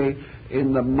individuality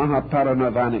in the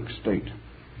Mahaparinirvanic state.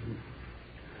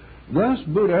 Thus,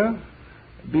 Buddha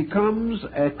becomes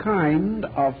a kind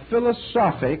of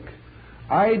philosophic,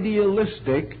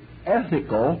 idealistic,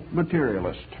 ethical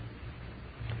materialist.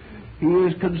 He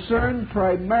is concerned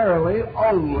primarily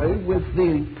only with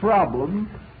the problem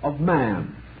of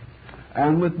man,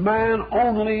 and with man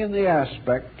only in the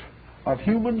aspect of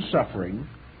human suffering,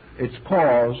 its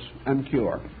cause and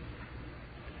cure.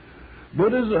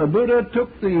 Buddha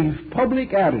took the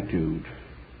public attitude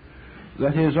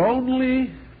that his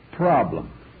only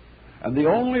problem, and the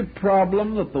only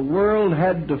problem that the world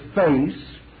had to face,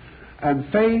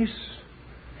 and face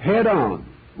head on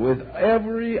with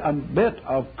every bit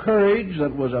of courage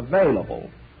that was available,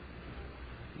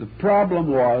 the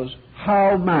problem was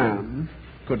how man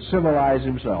could civilize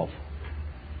himself,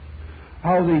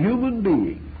 how the human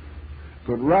being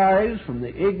could rise from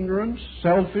the ignorance,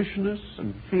 selfishness,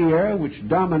 and fear which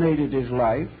dominated his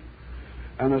life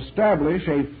and establish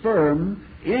a firm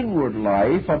inward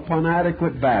life upon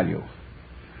adequate value.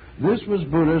 This was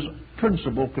Buddha's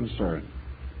principal concern.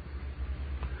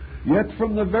 Yet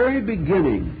from the very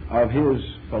beginning of his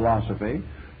philosophy,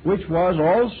 which was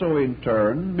also in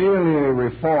turn merely a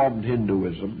reformed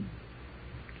Hinduism,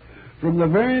 from the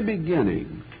very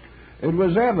beginning it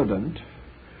was evident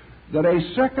that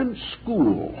a second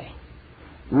school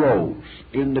rose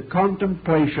in the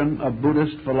contemplation of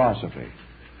Buddhist philosophy.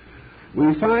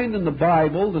 We find in the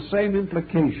Bible the same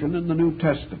implication in the New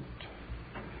Testament,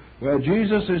 where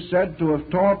Jesus is said to have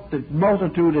taught the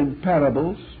multitude in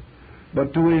parables,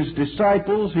 but to his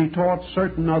disciples he taught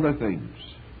certain other things.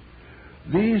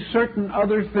 These certain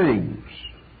other things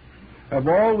have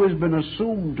always been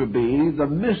assumed to be the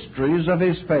mysteries of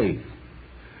his faith,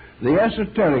 the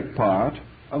esoteric part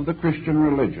of the Christian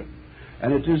religion.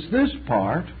 And it is this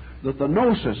part that the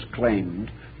Gnosis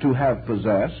claimed to have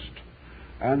possessed,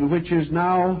 and which is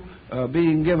now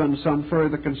being given some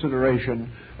further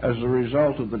consideration as a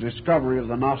result of the discovery of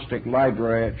the Gnostic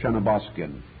library at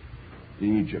Chenaboskin,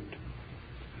 Egypt.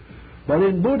 But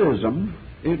in Buddhism,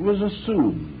 it was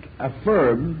assumed,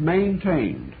 affirmed,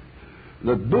 maintained,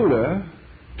 that Buddha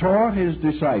taught his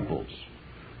disciples,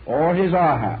 or his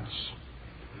arhats,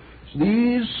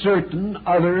 these certain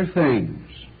other things,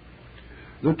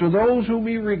 that to those whom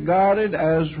he regarded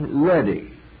as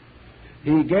ready,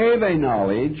 he gave a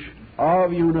knowledge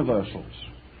of universals,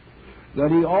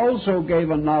 that he also gave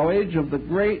a knowledge of the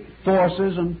great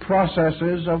forces and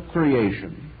processes of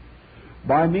creation,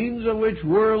 by means of which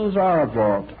worlds are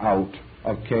brought out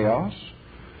of chaos,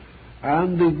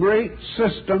 and the great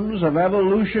systems of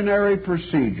evolutionary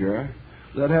procedure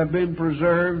that have been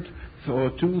preserved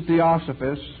to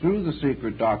theosophists through the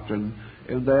secret doctrine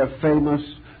in their famous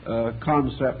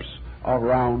concepts of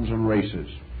rounds and races.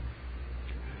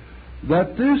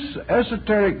 That this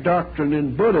esoteric doctrine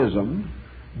in Buddhism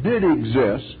did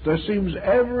exist, there seems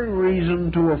every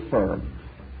reason to affirm.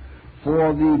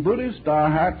 For the Buddhist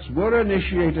arhats were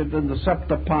initiated in the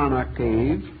Saptapana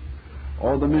cave,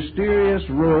 or the mysterious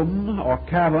room or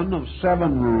cavern of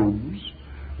 7 rooms,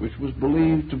 which was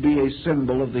believed to be a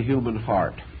symbol of the human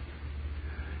heart.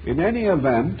 In any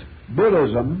event,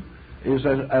 Buddhism is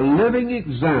a living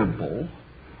example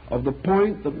of the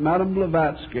point that Madame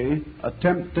Blavatsky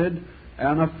attempted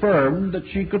and affirmed that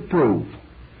she could prove,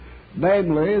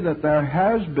 namely that there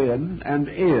has been and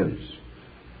is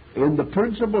in the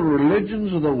principal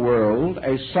religions of the world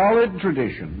a solid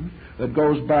tradition that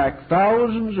goes back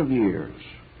thousands of years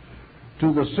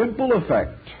to the simple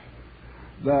effect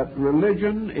that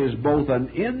religion is both an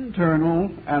internal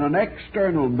and an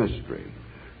external mystery,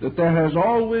 that there has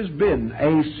always been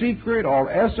a secret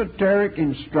or esoteric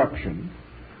instruction,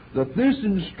 that this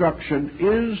instruction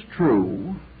is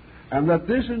true, and that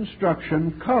this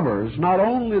instruction covers not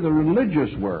only the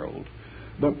religious world,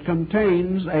 but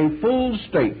contains a full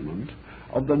statement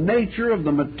of the nature of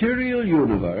the material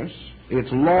universe, its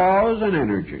laws and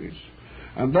energies,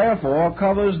 and therefore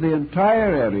covers the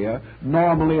entire area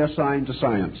normally assigned to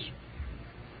science.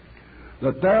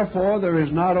 That therefore there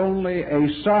is not only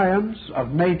a science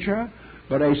of nature,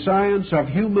 but a science of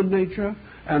human nature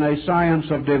and a science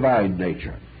of divine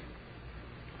nature.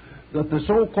 That the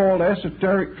so-called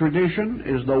esoteric tradition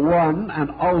is the one and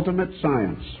ultimate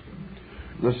science,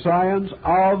 the science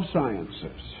of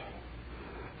sciences,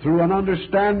 through an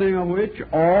understanding of which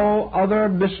all other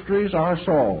mysteries are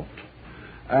solved,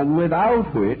 and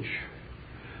without which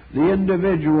the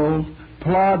individual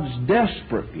plods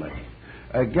desperately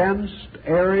against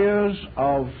areas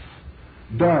of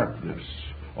darkness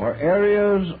or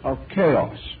areas of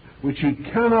chaos which he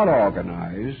cannot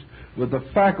organize with the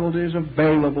faculties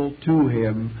available to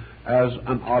him as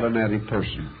an ordinary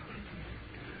person.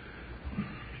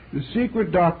 The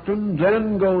secret doctrine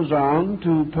then goes on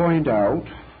to point out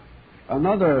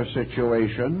another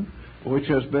situation which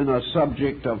has been a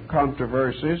subject of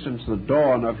controversy since the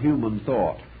dawn of human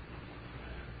thought,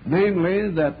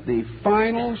 namely that the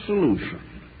final solution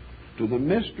to the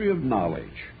mystery of knowledge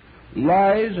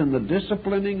lies in the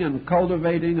disciplining and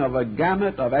cultivating of a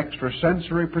gamut of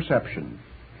extrasensory perception,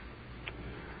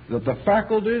 that the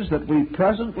faculties that we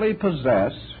presently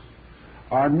possess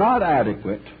are not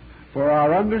adequate for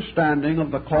our understanding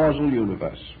of the causal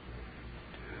universe,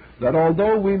 that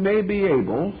although we may be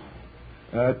able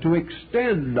to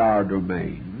extend our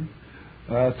domain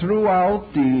throughout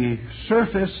the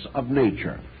surface of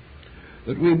nature,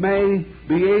 that we may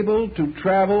be able to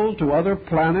travel to other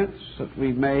planets, that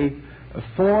we may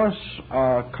force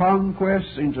our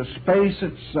conquests into space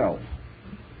itself,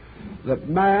 that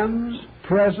man's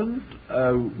present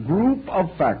group of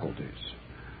faculties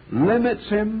limits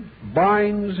him,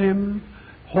 binds him,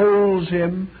 holds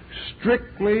him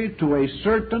strictly to a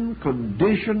certain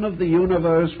condition of the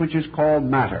universe which is called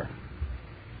matter.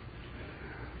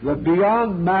 That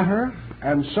beyond matter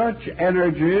and such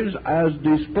energies as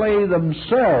display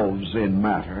themselves in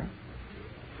matter,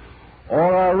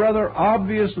 or are rather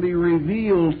obviously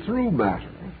revealed through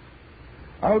matter,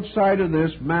 outside of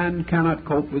this man cannot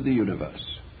cope with the universe.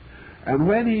 And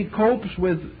when he copes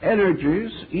with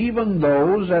energies, even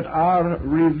those that are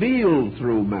revealed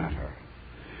through matter,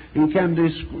 he can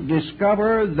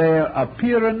discover their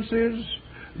appearances,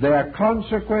 their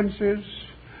consequences,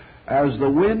 as the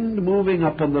wind moving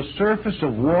upon the surface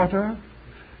of water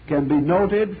can be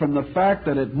noted from the fact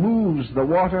that it moves the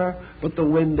water, but the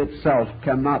wind itself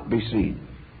cannot be seen.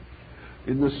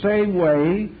 In the same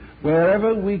way,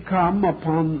 wherever we come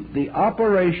upon the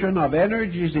operation of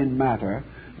energies in matter,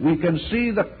 we can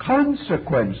see the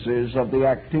consequences of the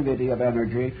activity of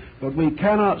energy, but we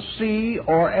cannot see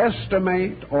or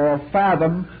estimate or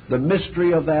fathom the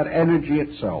mystery of that energy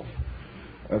itself.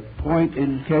 A point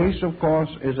in case, of course,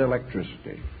 is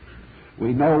electricity.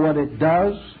 We know what it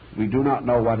does, we do not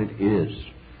know what it is.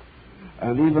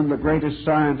 And even the greatest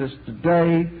scientist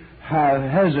today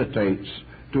hesitates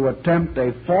to attempt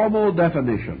a formal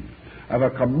definition of a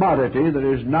commodity that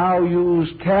is now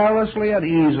used carelessly and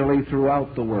easily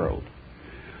throughout the world.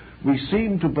 We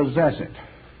seem to possess it,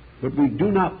 but we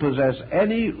do not possess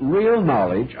any real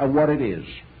knowledge of what it is.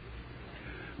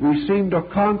 We seem to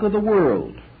conquer the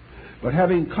world, but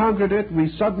having conquered it,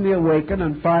 we suddenly awaken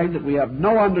and find that we have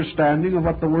no understanding of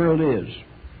what the world is.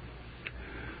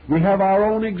 We have our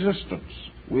own existence.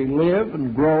 We live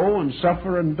and grow and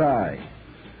suffer and die,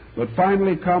 but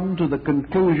finally come to the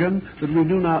conclusion that we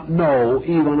do not know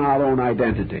even our own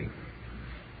identity.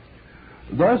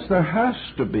 Thus, there has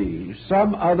to be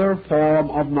some other form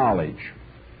of knowledge,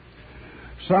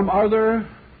 some other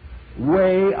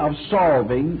way of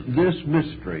solving this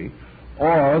mystery,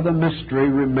 or the mystery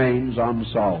remains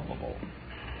unsolvable.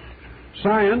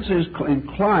 Science is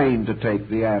inclined to take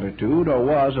the attitude, or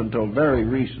was until very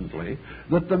recently,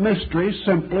 that the mystery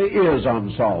simply is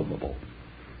unsolvable,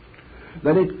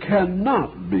 that it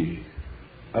cannot be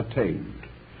attained,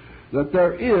 that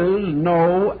there is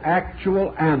no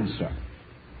actual answer,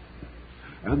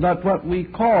 and that what we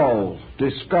call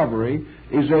discovery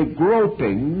is a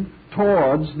groping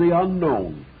towards the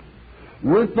unknown,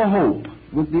 with the hope,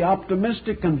 with the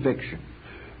optimistic conviction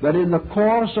that in the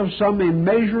course of some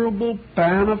immeasurable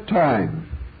span of time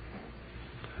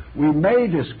we may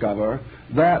discover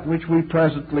that which we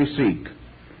presently seek,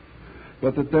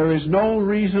 but that there is no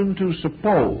reason to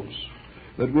suppose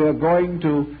that we are going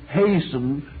to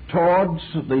hasten towards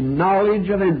the knowledge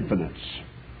of infinites,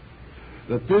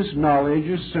 that this knowledge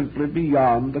is simply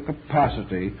beyond the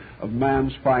capacity of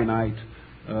man's finite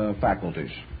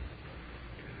faculties.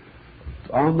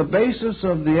 On the basis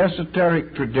of the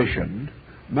esoteric tradition,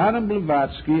 Madame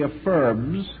Blavatsky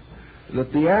affirms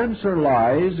that the answer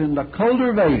lies in the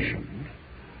cultivation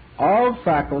of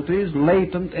faculties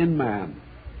latent in man,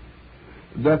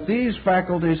 that these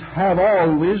faculties have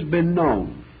always been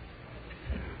known,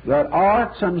 that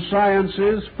arts and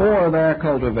sciences for their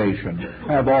cultivation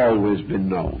have always been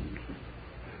known,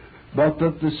 but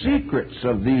that the secrets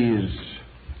of these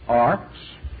arts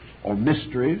or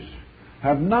mysteries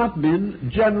have not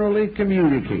been generally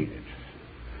communicated,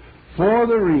 for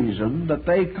the reason that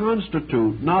they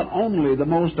constitute not only the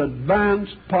most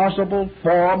advanced possible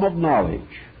form of knowledge,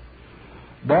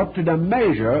 but in a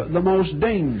measure the most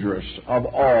dangerous of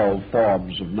all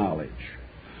forms of knowledge,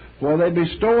 for they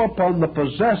bestow upon the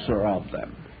possessor of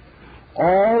them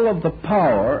all of the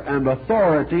power and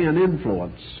authority and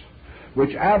influence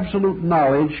which absolute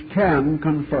knowledge can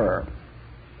confer.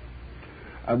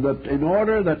 And that in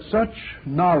order that such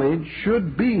knowledge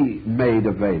should be made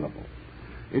available,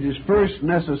 it is first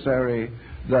necessary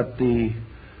that the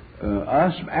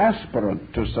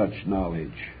aspirant to such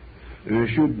knowledge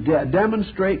should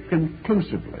demonstrate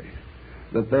conclusively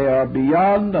that they are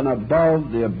beyond and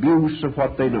above the abuse of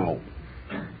what they know.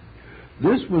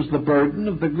 This was the burden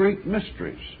of the Greek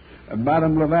mysteries, and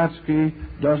Madame Blavatsky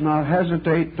does not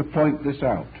hesitate to point this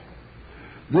out.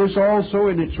 This also,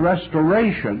 in its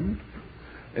restoration,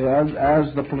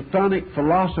 as the Platonic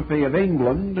philosophy of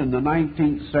England in the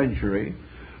 19th century,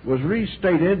 was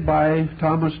restated by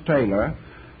Thomas Taylor,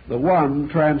 the one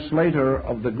translator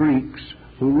of the Greeks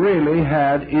who really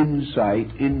had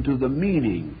insight into the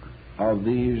meaning of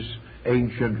these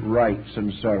ancient rites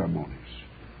and ceremonies.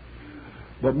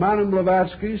 But Madame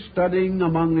Blavatsky, studying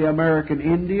among the American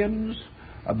Indians,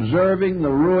 observing the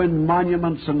ruined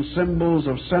monuments and symbols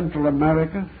of Central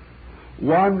America,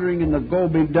 wandering in the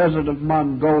Gobi Desert of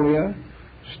Mongolia,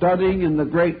 studying in the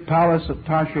great palace at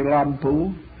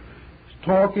Tashilampu,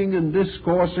 talking and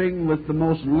discoursing with the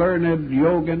most learned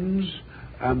yogins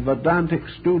and Vedantic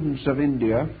students of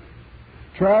India,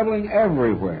 traveling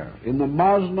everywhere, in the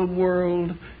Muslim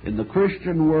world, in the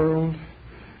Christian world,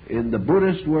 in the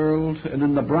Buddhist world, and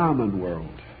in the Brahmin world,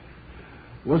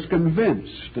 was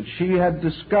convinced that she had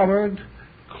discovered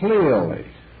clearly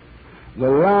the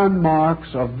landmarks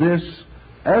of this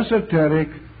esoteric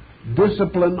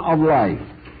discipline of life,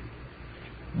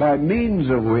 by means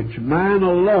of which man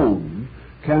alone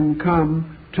can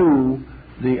come to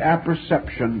the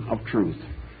apperception of truth.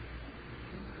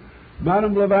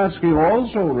 Madame Blavatsky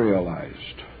also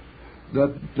realized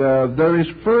that there is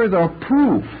further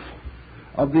proof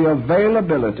of the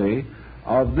availability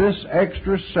of this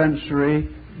extrasensory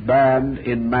band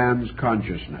in man's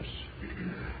consciousness.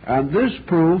 And this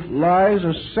proof lies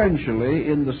essentially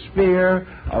in the sphere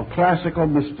of classical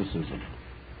mysticism.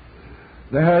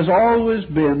 There has always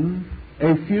been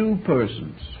a few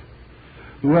persons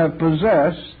who have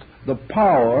possessed the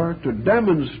power to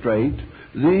demonstrate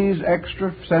these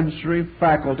extrasensory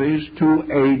faculties to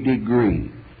a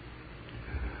degree.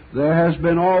 There has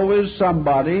been always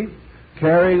somebody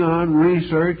carrying on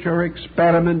research or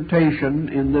experimentation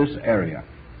in this area.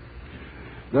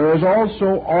 There has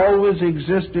also always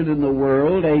existed in the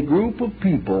world a group of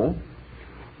people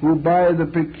who, by the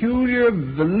peculiar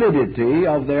validity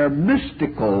of their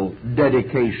mystical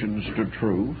dedications to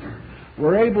truth,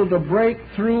 were able to break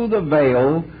through the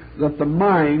veil that the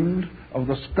mind of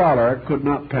the scholar could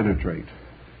not penetrate.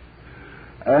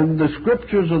 And the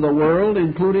scriptures of the world,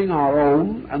 including our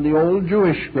own and the old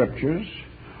Jewish scriptures,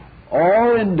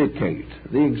 all indicate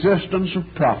the existence of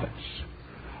prophets,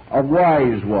 of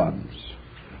wise ones,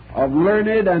 of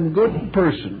learned and good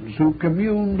persons who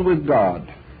communed with God,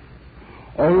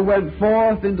 or who went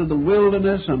forth into the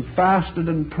wilderness and fasted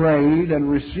and prayed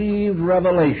and received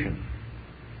revelation.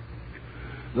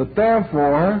 That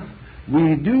therefore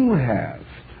we do have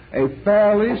a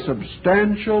fairly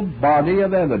substantial body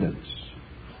of evidence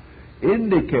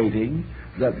indicating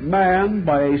that man,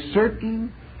 by a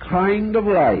certain kind of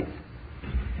life,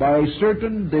 by a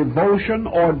certain devotion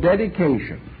or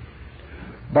dedication,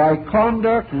 by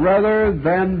conduct rather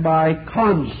than by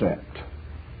concept,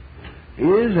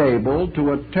 is able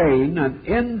to attain an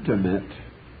intimate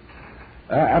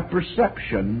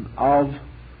perception of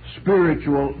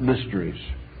spiritual mysteries.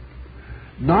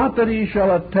 Not that he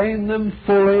shall attain them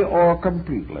fully or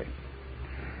completely,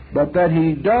 but that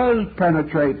he does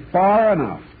penetrate far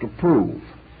enough to prove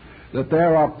that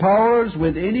there are powers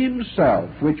within himself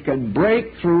which can break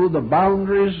through the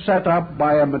boundaries set up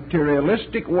by a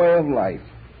materialistic way of life,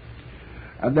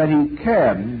 and that he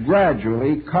can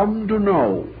gradually come to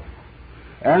know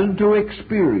and to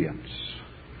experience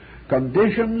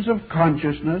conditions of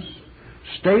consciousness,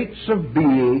 states of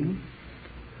being,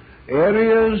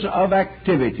 areas of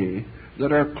activity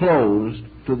that are closed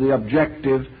to the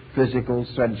objective physical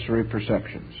sensory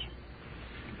perceptions.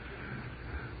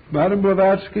 Madame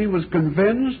Blavatsky was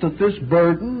convinced that this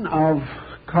burden of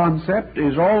concept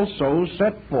is also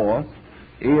set forth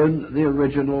in the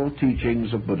original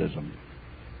teachings of Buddhism.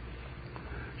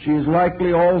 She is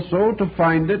likely also to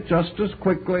find it just as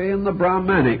quickly in the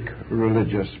Brahmanic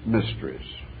religious mysteries.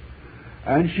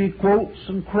 And she quotes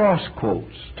and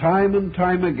cross-quotes time and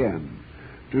time again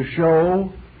to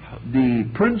show the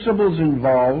principles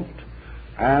involved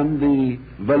and the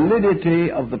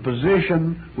validity of the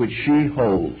position which she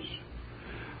holds,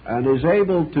 and is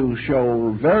able to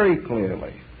show very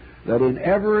clearly that in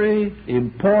every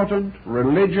important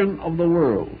religion of the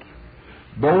world,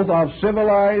 both of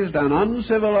civilized and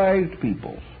uncivilized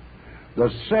peoples, the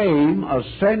same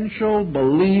essential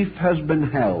belief has been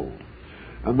held,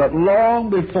 and that long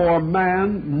before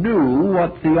man knew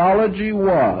what theology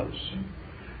was,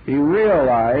 he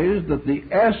realized that the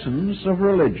essence of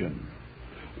religion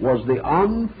was the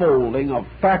unfolding of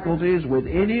faculties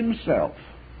within himself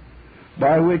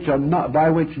by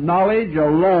which knowledge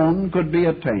alone could be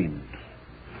attained,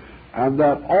 and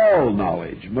that all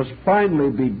knowledge must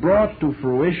finally be brought to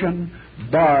fruition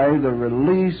by the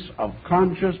release of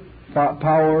conscious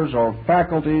powers or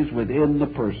faculties within the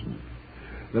person.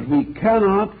 That we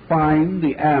cannot find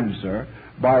the answer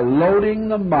by loading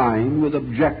the mind with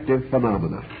objective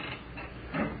phenomena.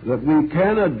 That we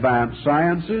can advance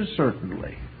sciences,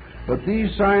 certainly, but these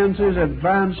sciences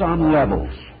advance on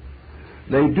levels.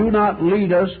 They do not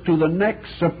lead us to the next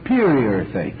superior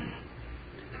thing.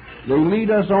 They lead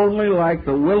us only like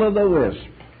the will-o'-the-wisp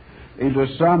into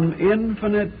some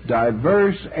infinite,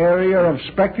 diverse area of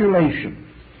speculation.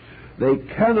 They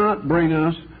cannot bring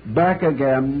us back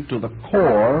again to the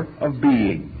core of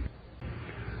being.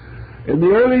 In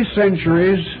the early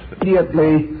centuries,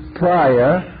 immediately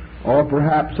prior, or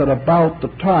perhaps at about the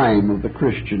time of the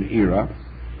Christian era,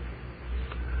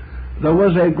 there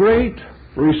was a great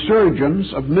resurgence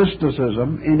of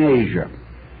mysticism in Asia.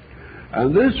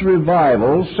 And this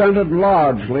revival centered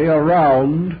largely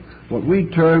around what we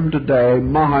term today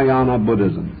Mahayana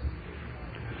Buddhism.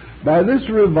 By this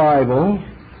revival,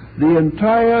 the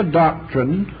entire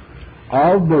doctrine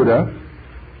of Buddha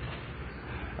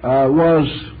was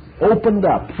opened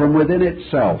up from within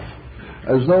itself,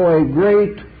 as though a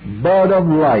great bud of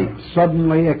light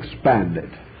suddenly expanded.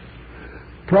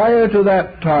 Prior to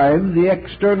that time, the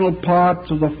external parts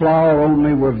of the flower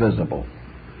only were visible.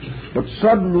 But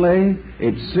suddenly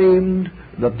it seemed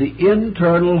that the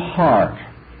internal heart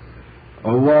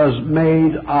was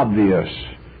made obvious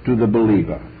to the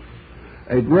believer.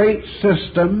 A great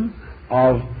system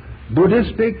of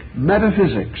Buddhistic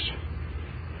metaphysics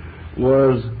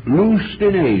was loosed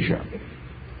in Asia,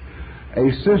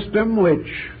 a system which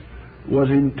was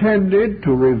intended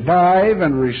to revive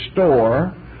and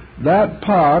restore that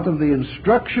part of the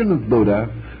instruction of Buddha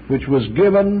which was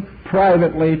given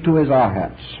privately to his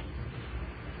arhats.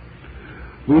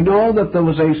 We know that there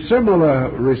was a similar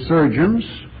resurgence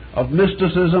of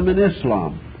mysticism in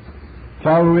Islam,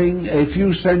 following a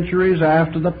few centuries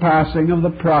after the passing of the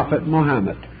Prophet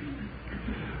Muhammad.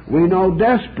 We know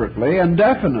desperately and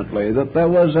definitely that there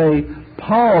was a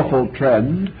powerful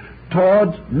trend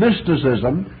towards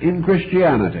mysticism in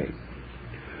Christianity,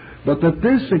 but that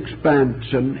this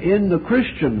expansion in the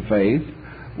Christian faith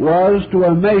was to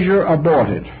a measure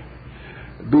aborted,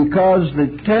 because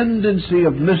the tendency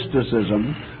of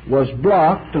mysticism was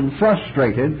blocked and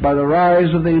frustrated by the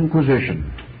rise of the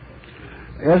Inquisition.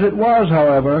 As it was,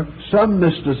 however, some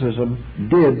mysticism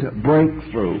did break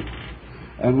through,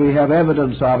 and we have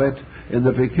evidence of it in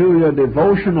the peculiar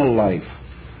devotional life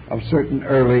of certain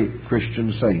early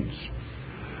Christian saints.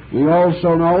 We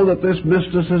also know that this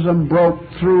mysticism broke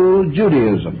through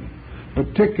Judaism,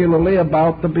 particularly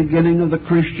about the beginning of the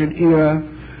Christian era,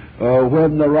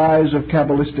 when the rise of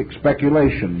Kabbalistic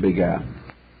speculation began.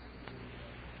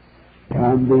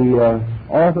 And the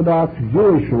Orthodox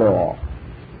Jewish law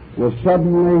was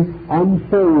suddenly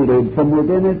unfolded from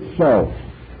within itself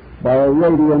by a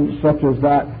radiance such as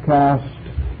that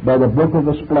cast by the Book of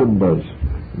the Splendors,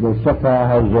 the Sefer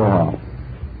HaZohar.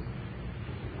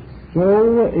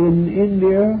 So in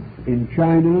India, in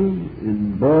China,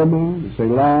 in Burma,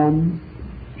 Ceylon,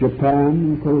 Japan,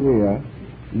 and Korea,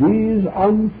 these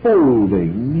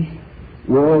unfoldings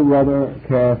were rather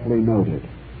carefully noted.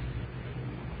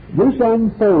 This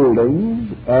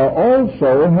unfolding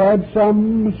also had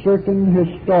some certain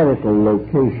historical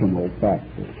locational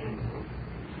factors.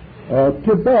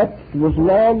 Tibet was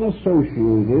long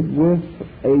associated with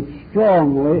a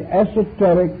strongly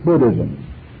esoteric Buddhism.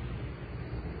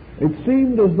 It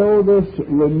seemed as though this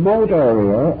remote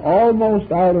area,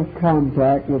 almost out of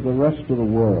contact with the rest of the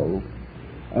world,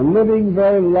 and living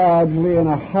very largely in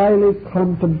a highly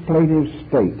contemplative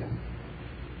state,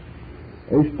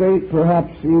 a state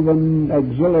perhaps even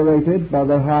exhilarated by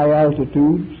the high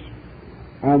altitudes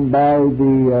and by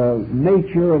the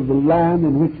nature of the land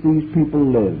in which these people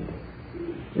lived.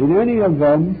 In any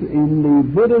event, in the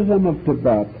Buddhism of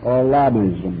Tibet, or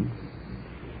Lamism,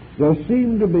 there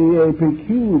seemed to be a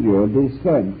peculiar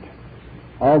descent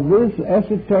of this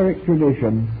esoteric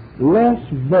tradition, less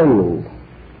veiled,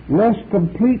 less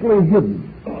completely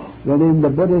hidden than in the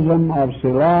Buddhism of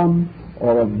Ceylon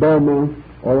or of Burma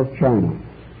or of China.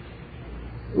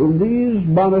 In these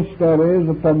monasteries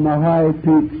upon the high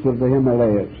peaks of the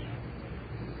Himalayas,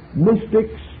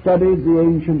 Mystics studied the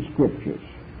ancient scriptures,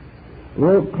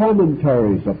 wrote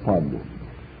commentaries upon them,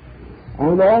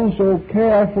 and also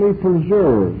carefully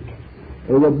preserved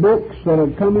the books that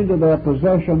had come into their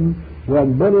possession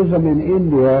when Buddhism in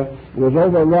India was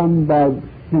overrun by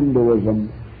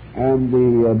Hinduism, and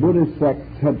the Buddhist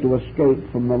sects had to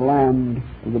escape from the land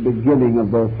of the beginning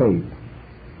of their faith.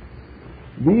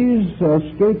 These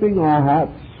escaping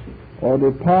arhats, or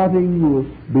departing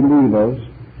believers,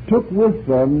 took with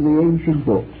them the ancient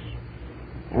books,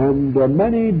 and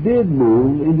many did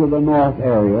move into the north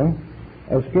area,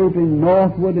 escaping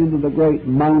northward into the great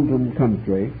mountain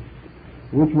country,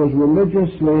 which was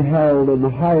religiously held in the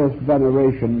highest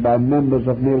veneration by members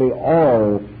of nearly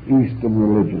all Eastern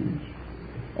religions.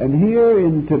 And here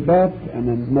in Tibet and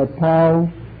in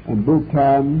Nepal and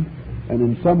Bhutan and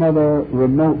in some other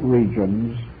remote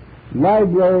regions,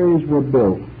 libraries were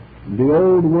built. The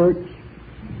old works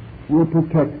were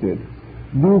protected.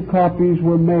 New copies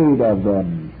were made of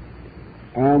them.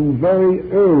 And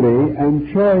very early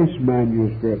and choice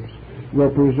manuscripts were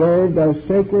preserved as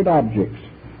sacred objects,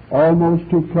 almost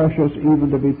too precious even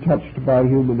to be touched by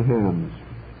human hands.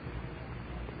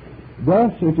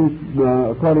 Thus it is,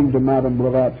 according to Madame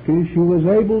Blavatsky, she was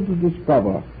able to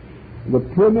discover the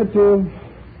primitive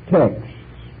texts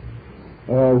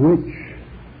which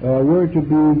were to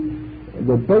be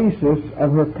the basis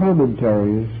of her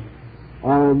commentaries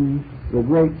on the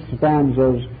great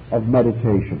stanzas of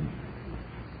meditation.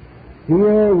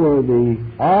 Here were the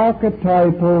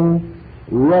archetypal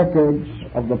records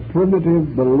of the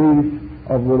primitive belief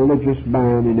of religious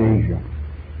man in Asia.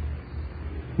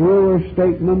 Here were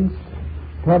statements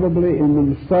probably in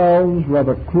themselves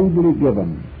rather crudely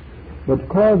given, but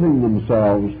causing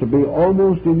themselves to be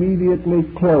almost immediately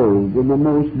clothed in the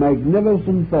most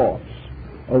magnificent thoughts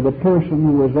of the person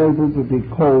who was able to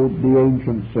decode the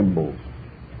ancient symbols.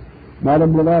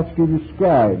 Madame Blavatsky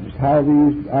describes how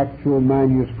these actual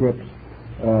manuscripts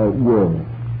were,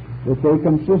 that they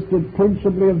consisted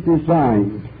principally of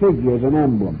designs, figures, and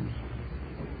emblems,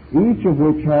 each of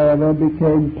which, however,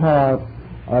 became part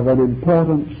of an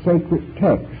important sacred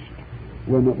text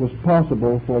when it was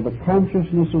possible for the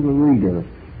consciousness of the reader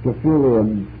to fill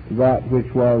in that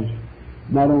which was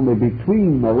not only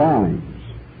between the lines,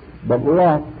 but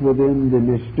locked within the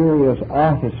mysterious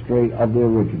artistry of the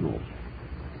originals.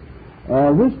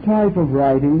 This type of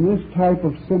writing, this type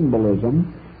of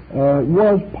symbolism,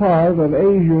 was part of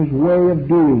Asia's way of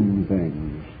doing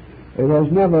things. It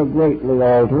has never greatly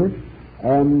altered,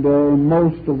 and in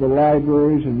most of the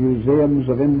libraries and museums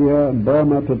of India and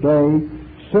Burma today,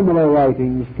 similar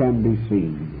writings can be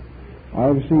seen.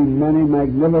 I've seen many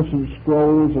magnificent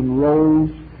scrolls and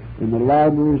rolls in the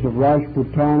libraries of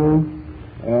Rajputana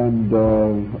and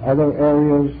other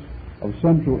areas of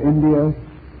central India,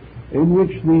 in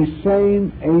which these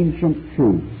same ancient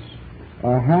truths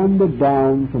are handed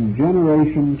down from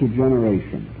generation to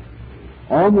generation,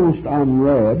 almost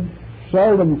unread,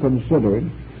 seldom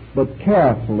considered, but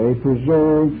carefully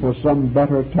preserved for some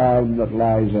better time that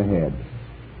lies ahead.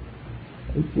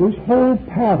 This whole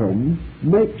pattern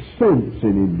makes sense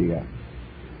in India.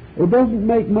 It doesn't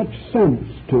make much sense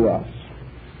to us.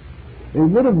 It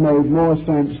would have made more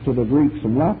sense to the Greeks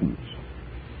and Latins.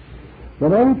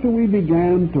 But after we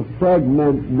began to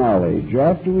fragment knowledge,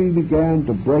 after we began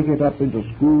to break it up into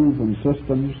schools and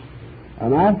systems,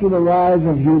 and after the rise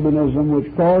of humanism,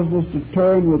 which caused us to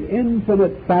turn with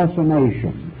infinite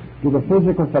fascination to the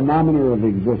physical phenomena of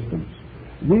existence,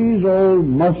 these old,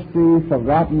 musty,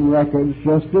 forgotten records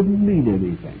just didn't mean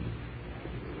anything.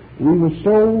 We were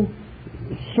so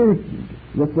certain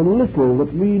that the little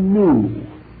that we knew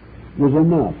was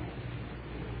enough.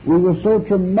 We were so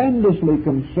tremendously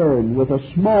concerned with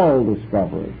a small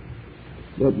discovery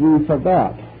that we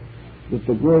forgot that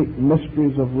the great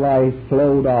mysteries of life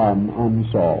flowed on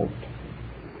unsolved.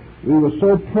 We were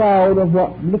so proud of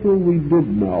what little we did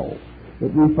know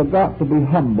that we forgot to be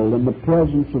humble in the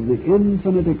presence of the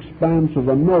infinite expanse of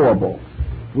the knowable,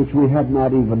 which we had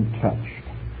not even touched.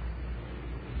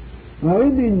 Now,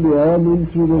 in India and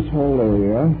in through this whole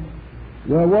area,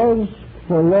 there was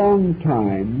for a long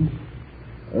time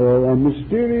a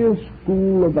mysterious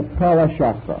school of the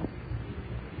Kalachakra,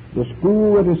 the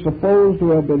school that is supposed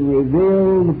to have been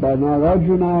revealed by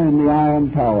Narayana in the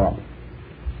Iron Tower.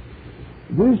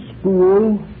 This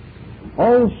school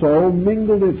also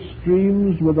mingled its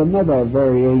streams with another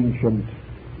very ancient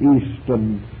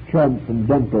Eastern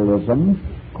transcendentalism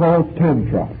called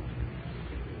Tantra.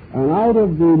 And out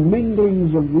of the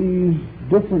minglings of these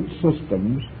different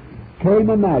systems came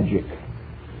a magic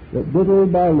that little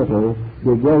by little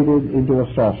degraded into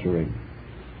a sorcery.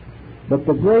 But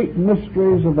the great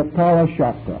mysteries of the Kala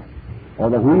Chakra or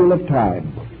the wheel of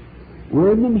time,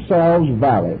 were in themselves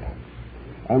valid.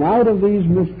 And out of these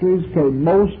mysteries came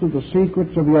most of the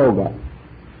secrets of yoga,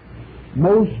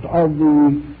 most of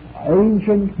the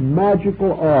ancient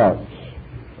magical arts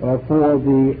for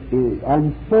the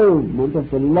unfoldment of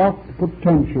the locked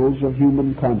potentials of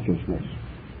human consciousness.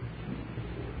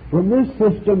 From this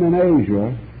system in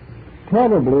Asia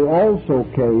probably also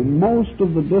came most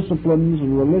of the disciplines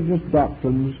and religious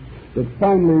doctrines that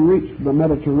finally reached the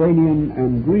Mediterranean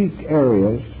and Greek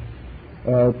areas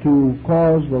to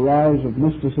cause the rise of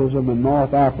mysticism in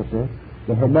North Africa,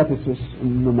 the Hermeticists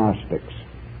and the Gnostics.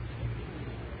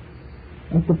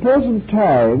 At the present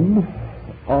time,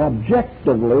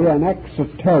 objectively and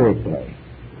exoterically,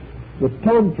 the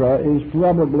Tantra is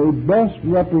probably best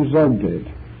represented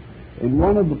in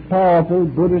one of the powerful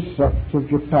Buddhist sects of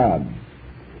Japan.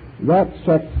 That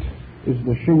sect is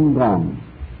the Shingon,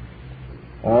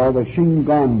 or the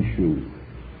Shingon-shu.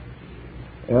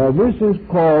 This is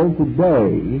called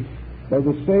today by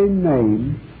the same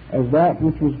name as that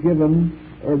which was given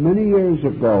many years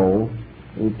ago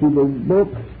to the book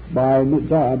by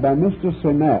Mr.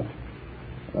 Sinnett,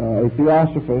 a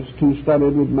theosophist who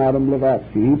studied with Madame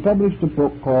Blavatsky. He published a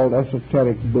book called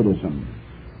Esoteric Buddhism.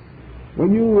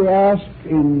 When you ask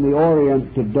in the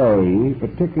Orient today,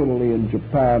 particularly in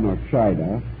Japan or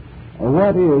China,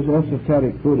 what is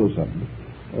esoteric Buddhism,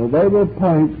 they will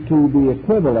point to the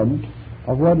equivalent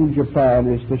of what in Japan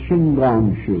is the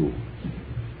Shingon-shu,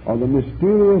 or the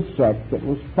mysterious sect that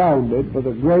was founded by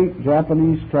the great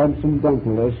Japanese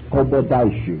transcendentalist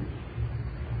Kobo-daishu.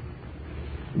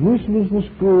 This was the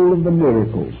school of the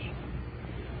miracles,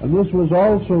 and this was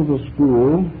also the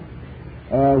school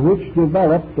which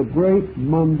developed the great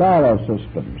mandala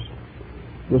systems,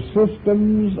 the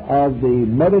systems of the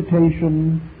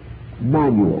meditation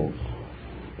manuals,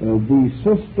 the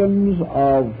systems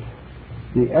of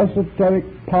the esoteric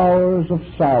powers of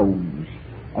sounds,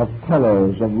 of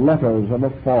colors, of letters, and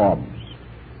of forms.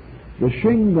 The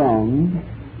Shingon,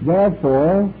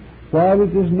 therefore, while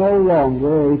it is no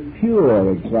longer a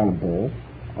pure example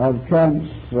of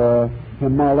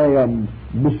trans-Himalayan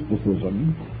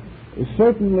mysticism, it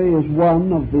certainly is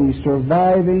one of the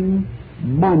surviving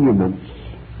monuments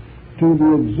to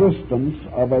the existence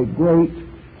of a great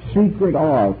secret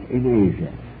art in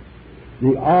Asia.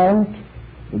 The art,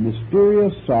 the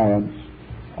mysterious science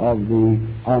of the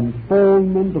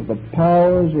unfoldment of the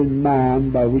powers in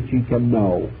man by which he can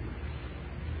know.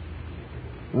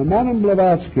 Madame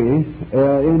Blavatsky,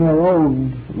 in her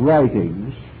own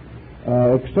writings,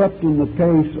 except in the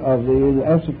case of the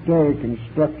esoteric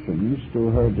instructions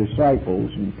to her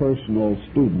disciples and personal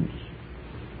students,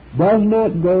 does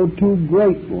not go too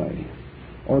greatly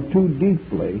or too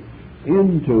deeply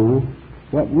into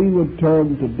what we would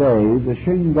term today the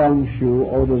Shingon-shu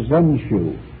or the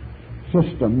Zen-shu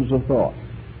systems of thought.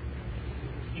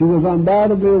 She was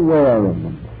undoubtedly aware of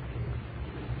them,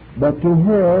 but to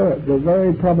her the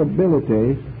very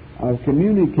probability of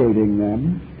communicating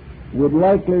them would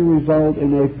likely result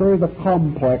in a further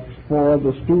complex for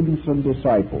the students and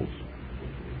disciples.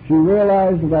 She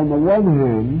realized that on the one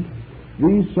hand,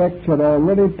 these sects had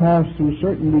already passed through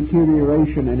certain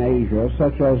deterioration in Asia,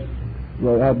 such as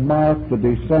had marked the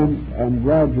descent and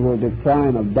gradual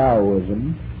decline of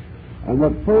Taoism, and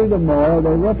that furthermore they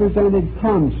represented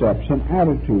concepts and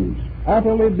attitudes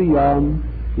utterly beyond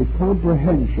the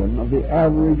comprehension of the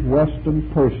average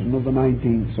Western person of the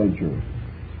 19th century.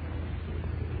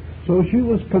 So she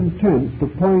was content to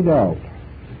point out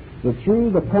that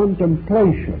through the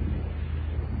contemplation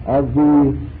of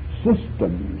the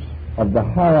systems of the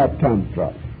higher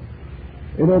Tantra,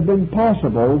 it had been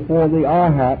possible for the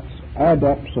arhats,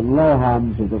 adepts, and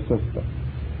lohams of the system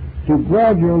to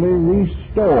gradually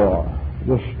restore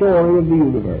the story of the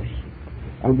universe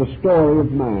and the story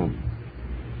of man.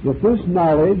 That this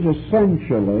knowledge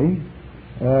essentially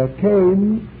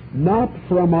came not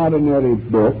from ordinary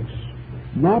books,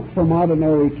 not from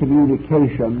ordinary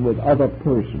communication with other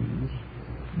persons,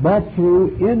 but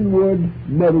through inward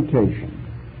meditation,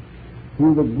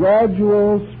 through the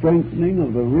gradual strengthening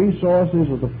of the resources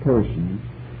of the person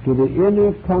to the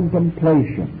inner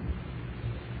contemplation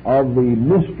of the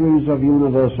mysteries of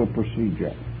universal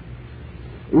procedure.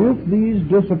 If these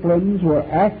disciplines were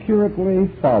accurately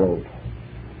followed,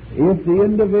 if the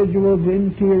individual's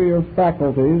interior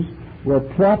faculties were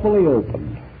properly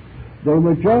opened, they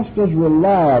were just as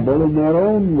reliable in their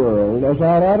own world as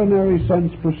our ordinary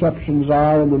sense perceptions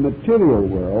are in the material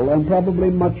world, and probably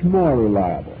much more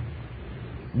reliable.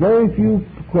 Very few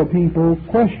people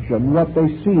question what they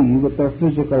see with their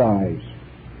physical eyes.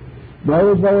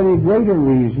 Nor is there any greater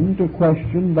reason to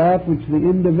question that which the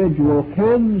individual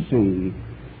can see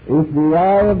if the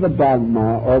eye of the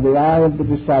dogma or the eye of the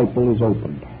disciple is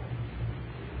opened.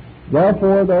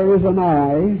 Therefore, there is an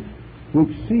eye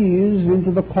which sees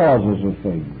into the causes of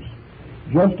things,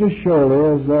 just as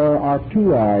surely as there are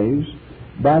two eyes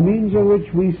by means of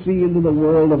which we see into the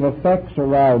world of effects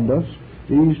around us,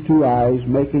 these two eyes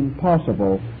making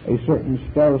possible a certain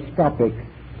stereoscopic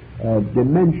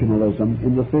dimensionalism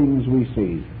in the things we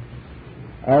see.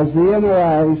 As the inner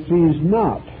eye sees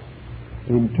not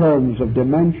in terms of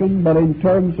dimension, but in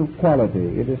terms of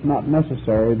quality, it is not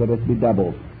necessary that it be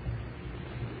doubled.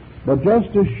 But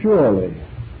just as surely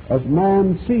as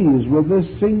man sees with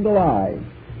this single eye,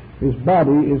 his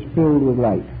body is filled with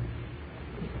light.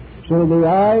 So the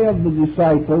eye of the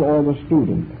disciple or the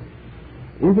student,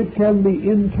 if it can be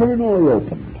internally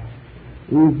opened,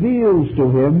 reveals to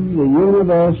him the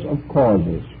universe of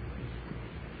causes.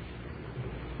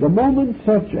 The moment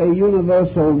such a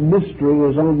universal mystery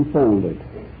is unfolded,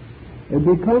 it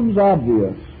becomes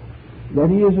obvious that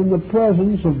he is in the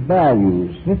presence of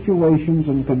values, situations,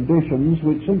 and conditions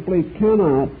which simply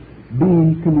cannot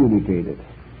be communicated.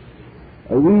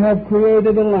 We have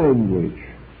created a language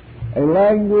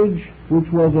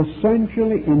which was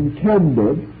essentially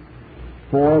intended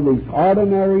for the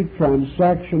ordinary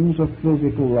transactions of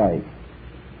physical life.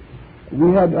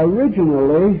 We had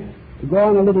originally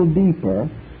gone a little deeper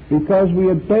because we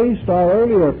had based our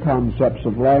earlier concepts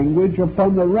of language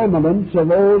upon the remnants of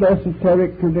old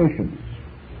esoteric traditions.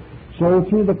 So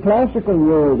through the classical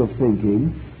world of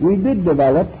thinking, we did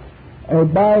develop a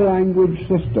bi-language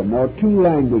system, or two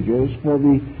languages, for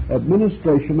the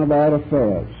administration of our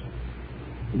affairs.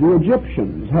 The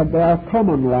Egyptians had their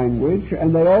common language,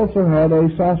 and they also had a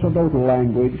sacerdotal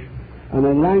language and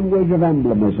a language of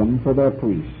emblemism for their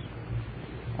priests.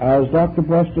 As Dr.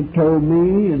 Preston told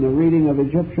me in the reading of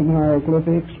Egyptian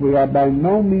hieroglyphics, we are by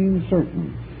no means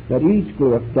certain that each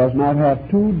glyph does not have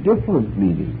two different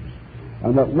meanings,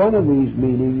 and that one of these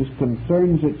meanings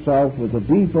concerns itself with a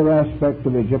deeper aspect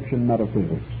of Egyptian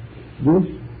metaphysics. This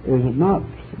is not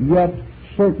yet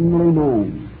certainly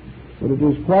known, but it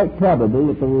is quite probable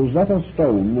that the Rosetta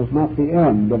Stone was not the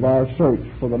end of our search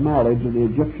for the knowledge of the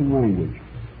Egyptian language.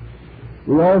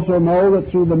 We also know that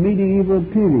through the medieval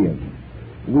period,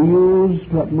 we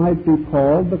used what might be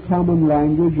called the common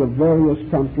language of various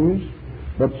countries,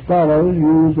 but scholars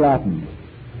use Latin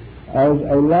as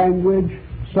a language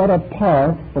set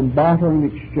apart from barter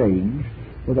and exchange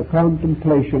for the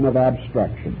contemplation of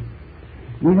abstraction.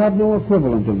 We have no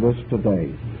equivalent of this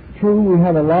today. True, we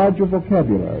have a larger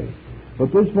vocabulary,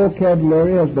 but this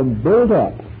vocabulary has been built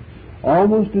up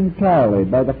almost entirely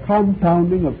by the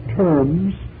compounding of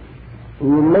terms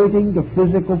relating to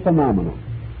physical phenomena.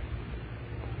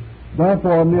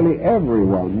 Therefore, nearly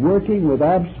everyone working with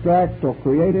abstract or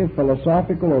creative,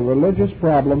 philosophical, or religious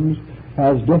problems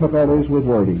has difficulties with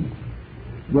wording.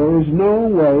 There is no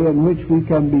way in which we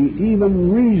can be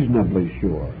even reasonably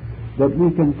sure that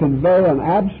we can convey an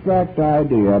abstract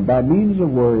idea by means of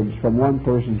words from one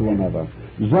person to another.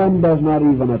 Zen does not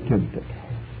even attempt it,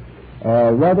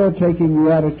 rather taking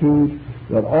the attitude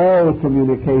that all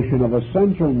communication of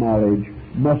essential knowledge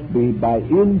must be by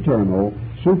internal,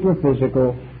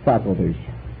 superphysical faculties.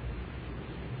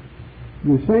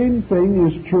 The same thing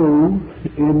is true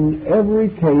in every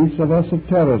case of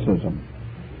esotericism.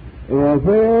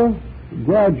 Where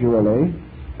gradually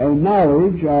a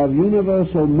knowledge of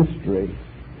universal mystery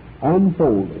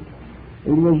unfolded,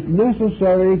 it was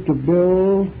necessary to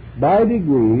build by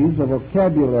degrees a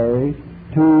vocabulary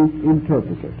to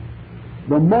interpret it.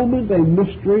 The moment a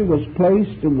mystery was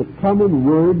placed in the common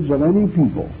words of any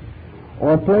people,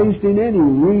 or placed in any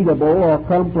readable or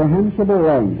comprehensible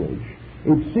language,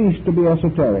 it ceased to be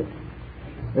esoteric.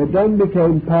 It then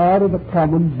became part of the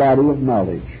common body of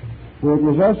knowledge, for it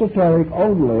was esoteric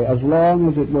only as long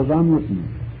as it was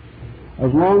unwritten,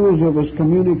 as long as it was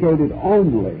communicated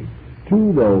only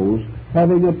to those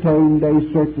having attained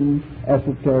a certain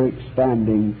esoteric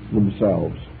standing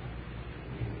themselves.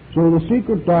 So the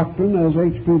Secret Doctrine, as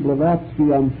H.P.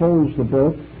 Blavatsky unfolds the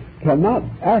book, cannot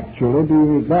actually be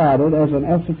regarded as an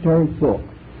esoteric book.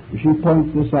 She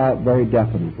points this out very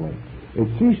definitely. It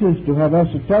ceases to have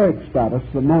esoteric status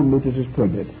the moment it is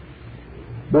printed.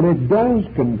 But it does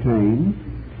contain,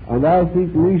 and I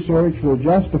think research will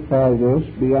justify this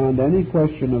beyond any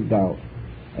question of doubt,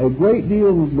 a great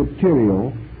deal of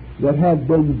material that had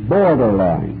been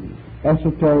borderline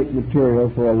esoteric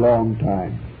material for a long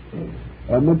time.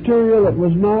 A material that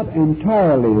was not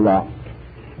entirely locked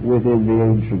within the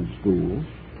ancient schools,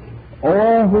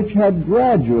 or which had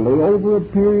gradually, over a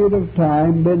period of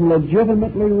time, been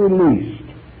legitimately released.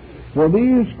 For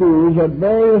these schools, at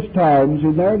various times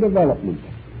in their development,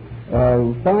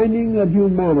 finding that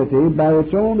humanity, by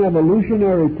its own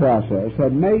evolutionary process,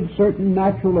 had made certain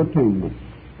natural attainments,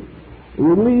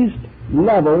 released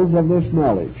levels of this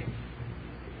knowledge,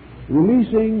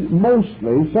 releasing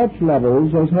mostly such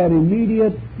levels as had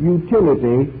immediate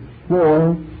utility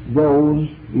for those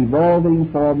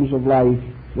evolving forms of life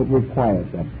that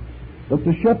required them. That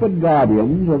the shepherd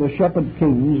guardians, or the shepherd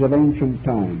kings of ancient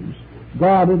times,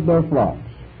 guarded their flocks.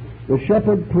 The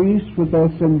shepherd priests, with their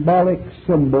symbolic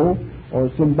symbol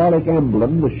or symbolic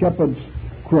emblem, the shepherd's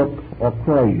crook or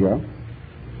crozier,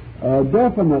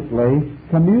 definitely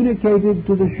communicated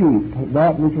to the sheep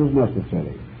that which was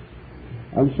necessary.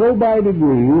 And so by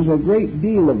degrees a great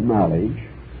deal of knowledge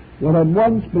that had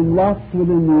once been locked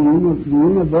within the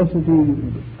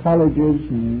university colleges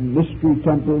and mystery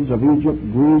temples of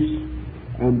Egypt, Greece,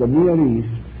 and the Near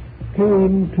East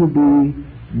came to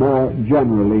be more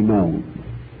generally known.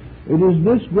 It is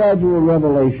this gradual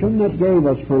revelation that gave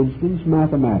us, for instance,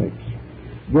 mathematics,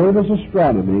 gave us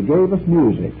astronomy, gave us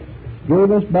music,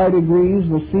 gave us by degrees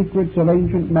the secrets of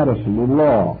ancient medicine and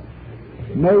law,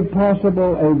 made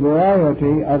possible a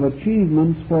variety of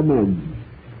achievements for men.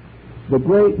 The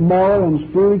great moral and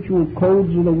spiritual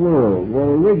codes of the world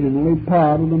were originally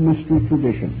part of the mystery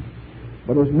tradition.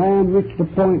 But as man reached a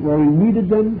point where he needed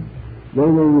them, they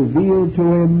were revealed to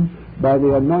him by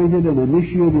the anointed and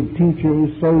initiated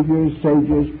teachers, saviors,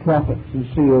 sages, prophets, and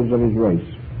seers of his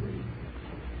race.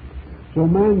 So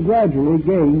man gradually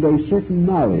gained a certain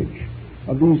knowledge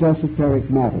of these esoteric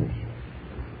matters.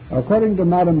 According to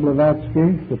Madame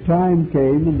Blavatsky, the time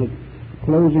came in the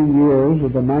closing years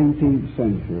of the 19th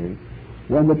century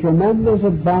when the tremendous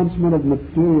advancement of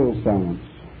material science,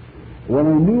 when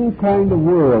a new kind of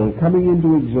world coming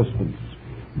into existence,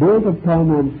 built upon,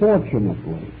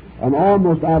 unfortunately, an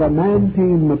almost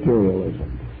adamantine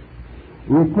materialism,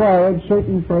 required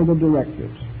certain further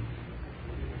directives.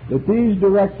 That these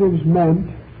directives meant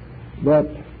that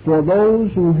for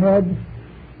those who had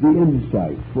the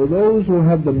insight, for those who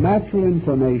had the natural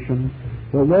information,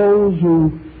 for those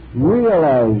who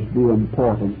realized the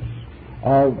importance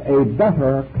of a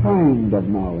better kind of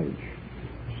knowledge,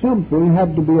 simply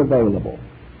had to be available.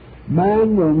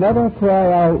 Man will never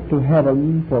cry out to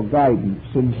heaven for guidance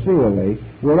sincerely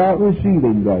without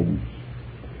receiving guidance.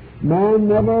 Man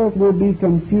never will be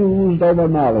confused over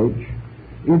knowledge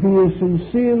if he is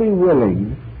sincerely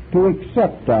willing to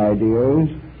accept ideas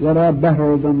that are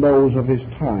better than those of his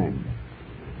time.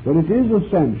 But it is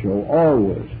essential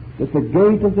always that the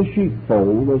gate of the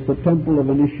sheepfold, as the temple of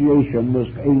initiation was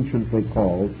anciently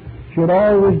called, should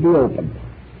always be open.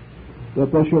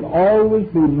 That there should always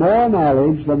be more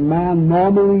knowledge than man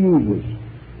normally uses,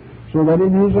 so that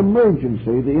in his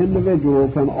emergency the individual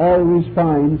can always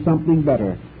find something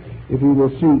better if he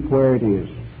will seek where it is.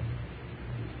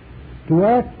 To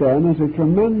act then is a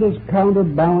tremendous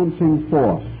counterbalancing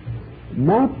force,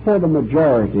 not for the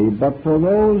majority, but for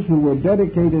those who were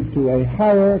dedicated to a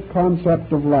higher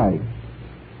concept of life.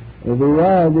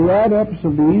 The adepts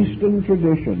of the Eastern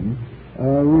tradition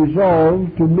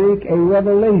resolved to make a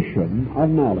revelation of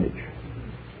knowledge,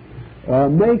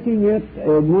 making it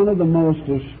one of the most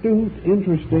astute,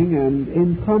 interesting, and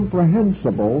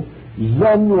incomprehensible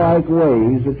Zen-like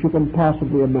ways that you can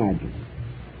possibly imagine.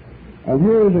 And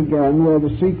here is again where the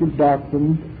secret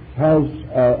doctrine has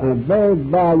a very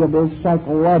valuable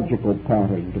psychological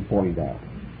pattern to point out.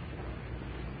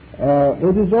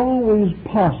 It is always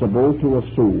possible to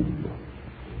assume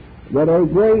that a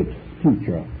great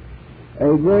teacher,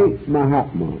 a great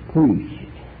Mahatma, priest,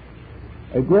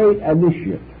 a great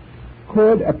initiate,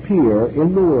 could appear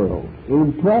in the world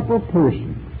in proper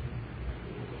person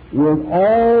with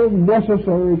all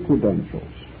necessary credentials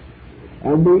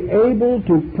and be able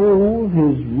to prove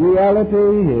his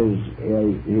reality,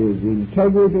 his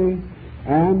integrity,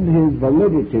 and his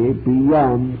validity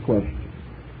beyond question.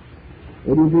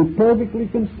 It would be perfectly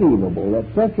conceivable that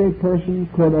such a person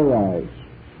could arise,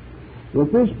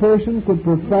 that this person could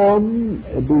perform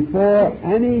before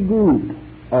any group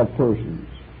of persons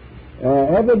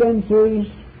evidences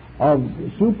of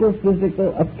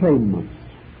superphysical attainments,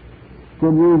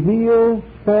 could reveal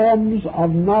forms of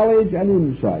knowledge and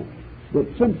insight that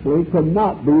simply could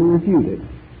not be refuted.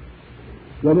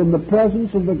 That in the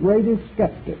presence of the greatest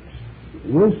skeptics,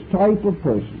 this type of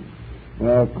person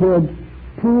could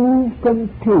prove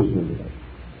conclusively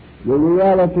the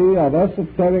reality of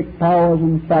esoteric powers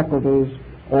and faculties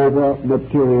over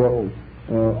material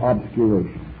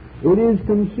obscuration. It is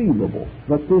conceivable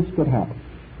that this could happen,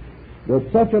 that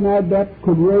such an adept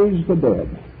could raise the dead,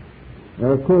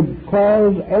 could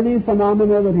cause any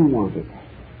phenomena that he wanted,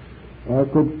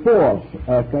 could force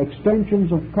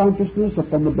extensions of consciousness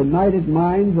upon the benighted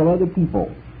minds of other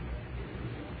people,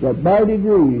 that by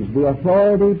degrees the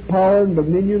authority, power, and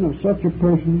dominion of such a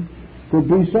person could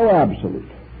be so absolute,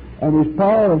 and his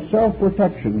power of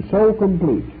self-protection so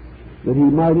complete, that he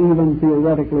might even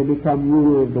theoretically become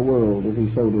ruler of the world if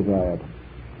he so desired.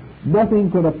 Nothing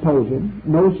could oppose him,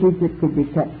 no secret could be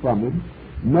kept from him,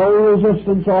 no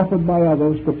resistance offered by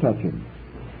others could touch him.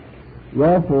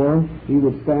 Therefore, he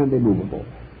would stand immovable.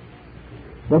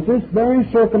 But this very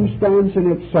circumstance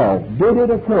in itself, did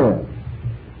it occur,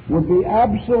 would be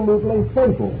absolutely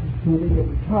fatal to the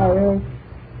entire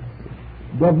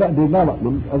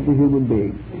development of the human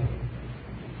being.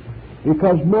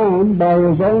 Because man, by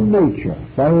his own nature,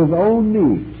 by his own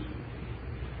needs,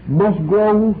 must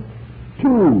grow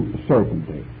to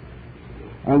certainty.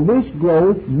 And this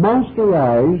growth must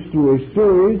arise through a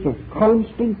series of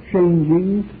constant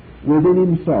changing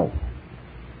within himself.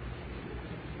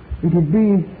 It would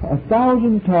be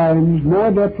 1,000 times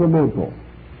more detrimental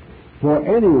for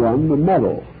anyone to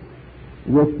meddle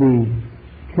with the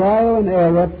trial and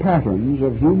error patterns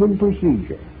of human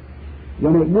procedure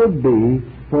than it would be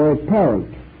for a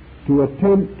parent to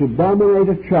attempt to dominate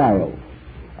a child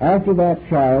after that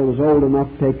child is old enough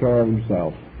to take care of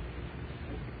himself.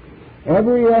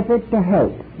 Every effort to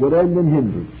help would end in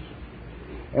hindrance.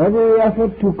 Every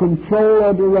effort to control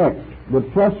or direct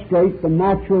would frustrate the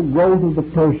natural growth of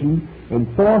the person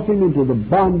and force him into the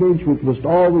bondage which must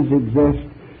always exist,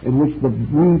 in which the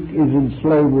weak is in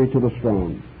slavery to the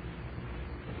strong.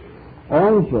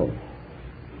 Also,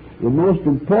 the most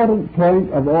important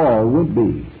point of all would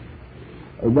be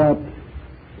that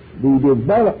the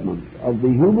development of the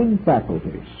human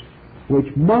faculties,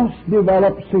 which must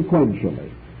develop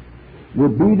sequentially,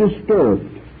 would be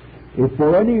disturbed if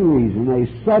for any reason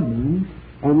a sudden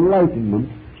enlightenment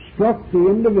struck the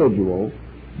individual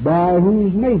by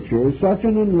whose nature such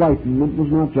an enlightenment was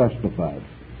not justified.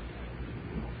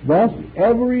 Thus,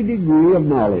 every degree of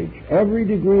knowledge, every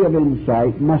degree of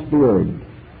insight must be earned.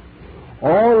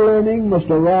 All learning must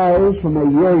arise from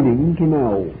a yearning to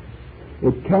know.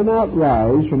 It cannot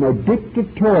rise from a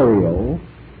dictatorial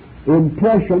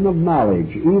impression of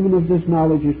knowledge, even if this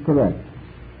knowledge is correct.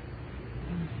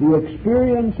 The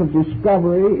experience of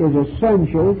discovery is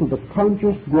essential to the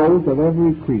conscious growth of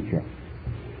every creature.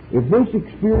 If this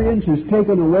experience is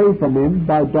taken away from him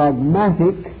by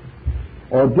dogmatic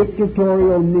or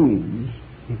dictatorial means,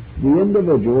 the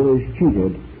individual is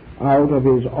cheated out of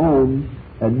his own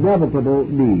inevitable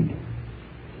need.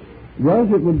 Thus,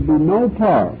 it would be no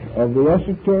part of the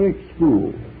esoteric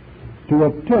school to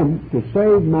attempt to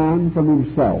save man from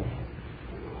himself,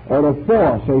 or to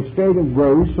force a state of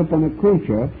grace upon a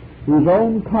creature whose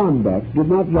own conduct did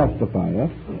not justify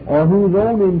it, or whose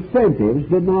own incentives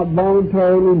did not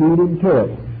voluntarily lead him to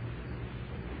it.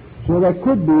 So there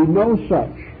could be no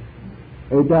such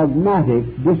a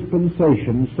dogmatic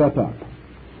dispensation set up.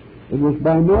 It was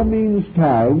by no means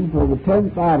time for the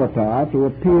 10th avatar to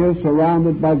appear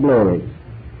surrounded by glory,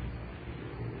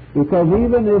 because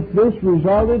even if this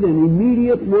resulted in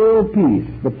immediate world peace,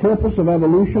 the purpose of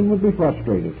evolution would be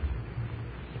frustrated.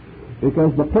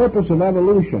 Because the purpose of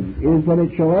evolution is that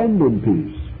it shall end in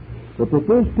peace, but that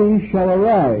this peace shall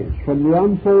arise from the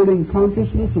unfolding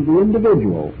consciousness of the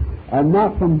individual and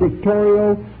not from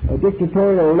dictatorial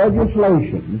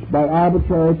legislations by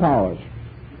arbitrary powers.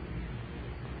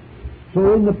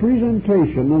 So in the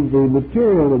presentation of the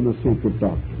material in the secret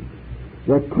doctrine,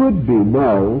 there could be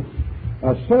no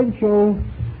essential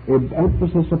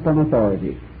emphasis upon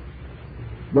authority.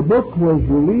 The book was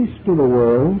released to the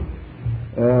world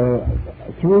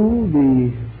through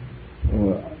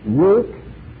the work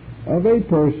of a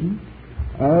person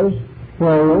as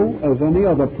thorough as any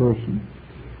other person,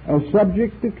 as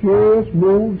subject to curious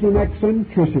moods and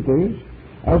eccentricities,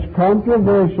 as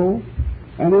controversial,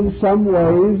 and in some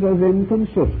ways as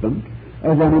inconsistent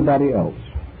as anybody else.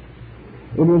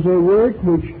 It was a work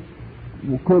which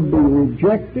could be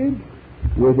rejected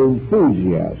with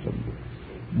enthusiasm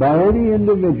by any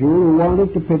individual who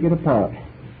wanted to pick it apart.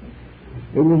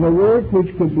 It was a work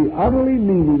which could be utterly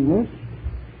meaningless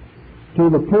to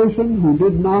the person who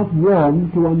did not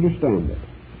want to understand it.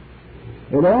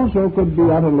 It also could be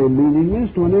utterly meaningless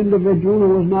to an individual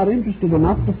who was not interested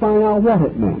enough to find out what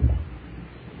it meant.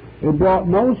 It brought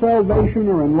no salvation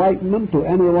or enlightenment to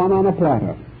anyone on a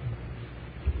platter.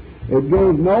 It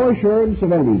gave no assurance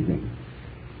of anything.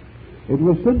 It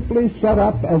was simply set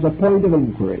up as a point of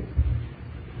inquiry.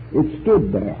 It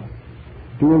stood there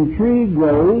to intrigue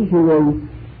those who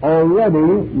were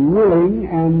already willing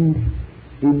and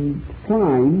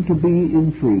inclined to be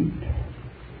intrigued.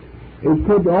 It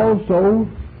could also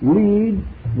lead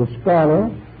the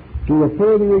scholar to a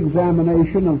further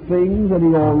examination of things that he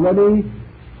already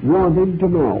wanted to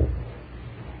know.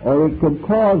 or it could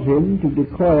cause him to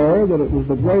declare that it was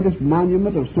the greatest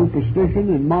monument of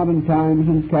superstition in modern times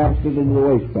and cast it in the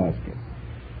wastebasket.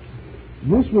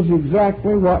 This was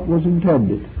exactly what was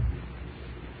intended.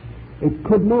 It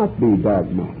could not be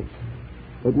dogmatic.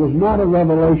 It was not a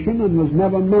revelation and was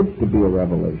never meant to be a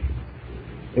revelation.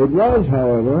 It was,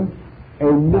 however,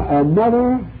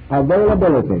 another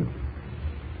availability,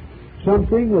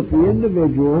 something that the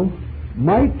individual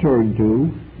might turn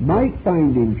to, might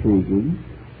find intriguing,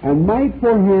 and might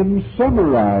for him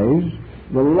summarize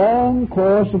the long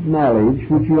course of knowledge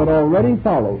which he had already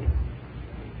followed,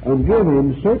 and give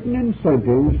him certain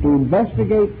incentives to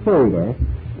investigate further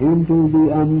into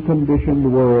the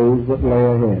unconditioned worlds that lay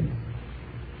ahead.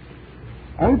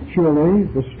 Actually,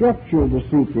 the structure of the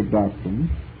secret doctrine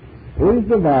is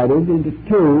divided into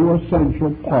two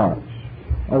essential parts,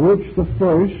 of which the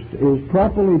first is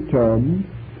properly termed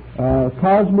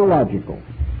cosmological.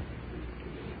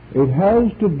 It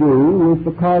has to do with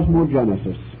the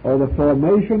cosmogenesis, or the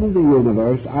formation of the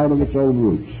universe out of its own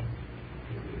roots.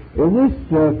 In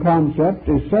this concept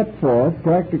is set forth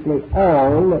practically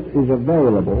all that is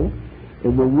available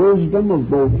in the wisdom of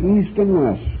both East and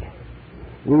West.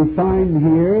 We find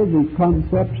here the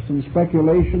concepts and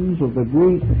speculations of the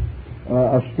Greek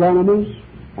astronomers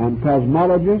and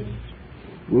cosmologists.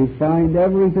 We find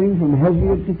everything from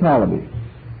Hesiod to Ptolemy.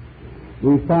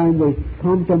 We find the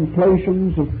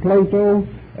contemplations of Plato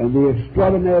and the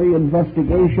extraordinary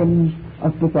investigations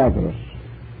of Pythagoras.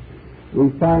 We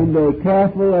find a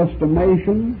careful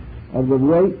estimation of the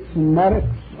weights and merits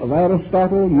of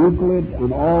Aristotle, Euclid,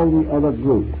 and all the other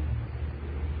group.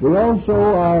 We also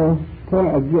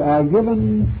are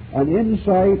given an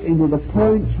insight into the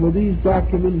points where these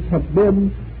documents have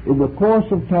been, in the course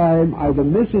of time, either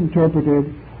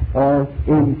misinterpreted or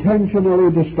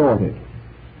intentionally distorted.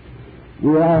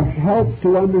 We are helped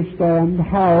to understand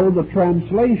how the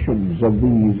translations of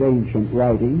these ancient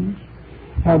writings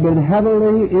have been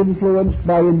heavily influenced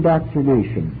by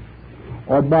indoctrination,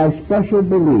 or by special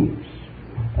beliefs,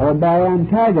 or by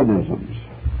antagonisms,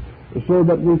 so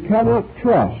that we cannot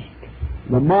trust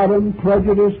the modern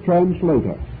prejudiced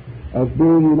translator as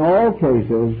being in all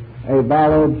cases a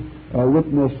valid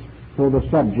witness for the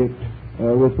subject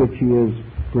with which he is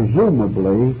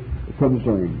presumably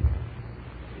concerned.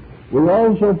 We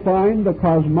also find the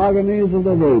cosmogonies of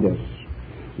the Vedas.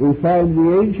 We find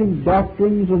the ancient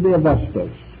doctrines of the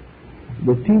Avestas,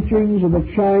 the teachings of the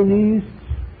Chinese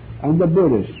and the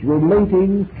Buddhists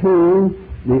relating to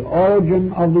the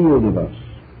origin of the universe.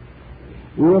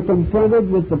 We are confronted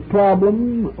with the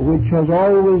problem which has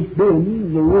always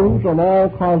been the root of all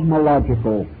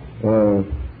cosmological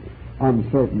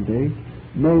uncertainty,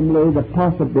 namely the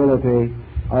possibility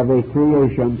of a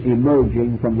creation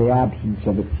emerging from the absence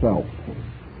of itself.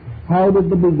 How did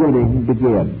the beginning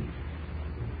begin?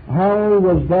 How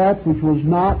was that which was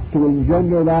not to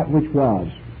engender that which was?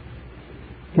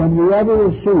 Can we ever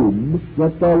assume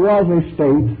that there was a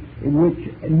state in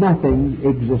which nothing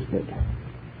existed?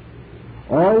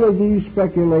 All of these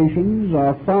speculations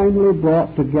are finally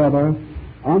brought together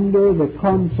under the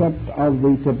concept of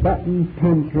the Tibetan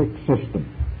tantric system.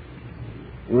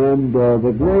 And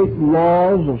the great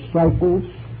laws of cycles,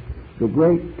 the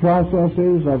great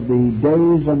processes of the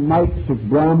days and nights of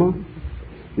Brahma,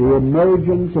 the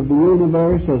emergence of the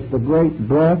universe as the great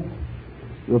breath,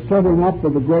 the setting up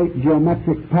of the great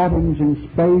geometric patterns in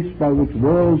space by which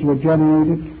worlds were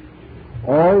generated,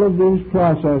 all of these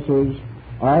processes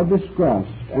are discussed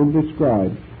and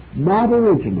described, not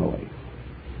originally,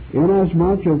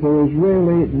 inasmuch as there is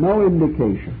really no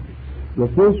indication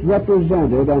that this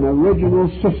represented an original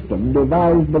system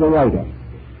devised by the writer.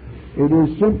 It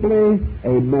is simply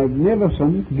a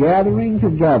magnificent gathering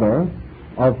together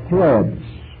of threads,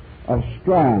 of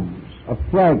strands, of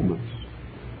fragments,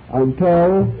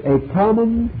 until a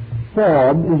common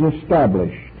form is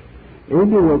established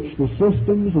into which the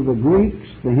systems of the Greeks,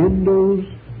 the Hindus,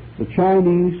 the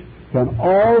Chinese can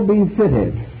all be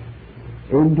fitted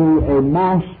into a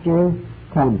master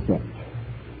concept.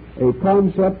 A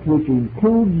concept which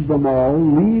includes them all,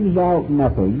 leaves out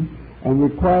nothing, and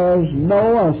requires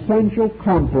no essential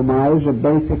compromise of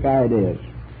basic ideas.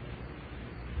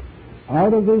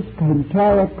 Out of this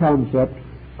entire concept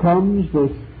comes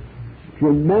this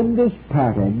tremendous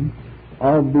pattern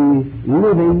of the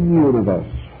living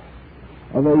universe,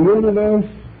 of a universe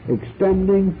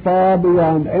extending far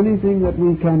beyond anything that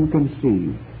we can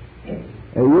conceive,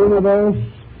 a universe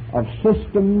of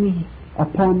systems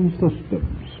upon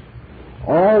systems,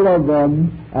 all of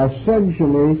them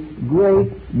essentially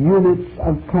great units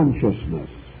of consciousness,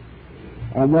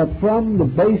 and that from the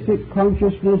basic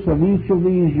consciousness of each of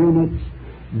these units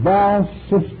vast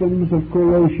systems of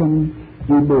creation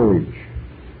emerge.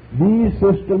 These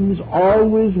systems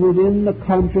always within the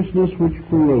consciousness which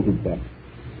created them.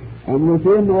 And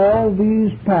within all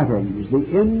these patterns, the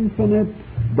infinite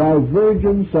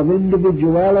divergence of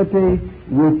individuality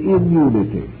within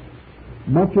unity.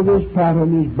 Much of this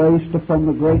pattern is based upon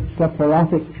the great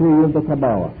Sephirotic tree of the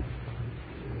Kabbalah.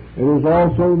 It is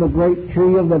also the great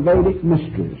tree of the Vedic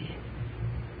mysteries.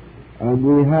 And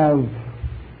we have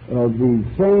the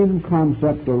same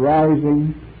concept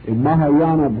arising in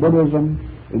Mahayana Buddhism,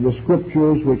 in the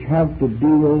scriptures which have to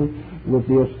deal with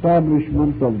the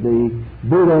establishment of the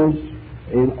Buddhas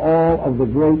in all of the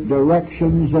great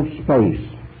directions of space.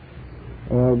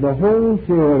 The whole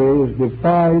theory is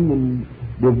defined and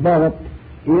developed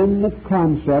in the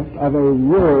concept of a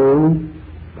world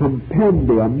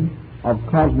compendium of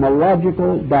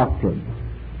cosmological doctrine.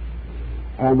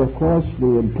 And of course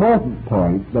the important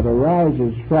point that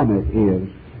arises from it is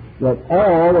that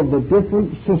all of the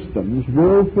different systems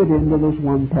will fit into this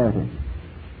one pattern.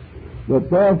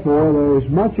 That therefore there is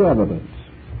much evidence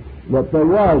that there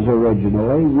was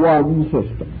originally one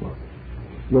system.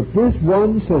 That this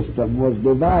one system was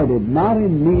divided not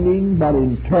in meaning but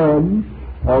in term,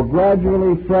 or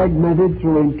gradually fragmented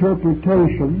through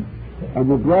interpretation and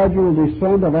the gradual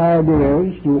descent of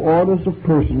ideas to orders of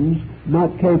persons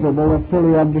not capable of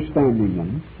fully understanding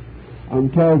them,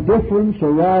 until difference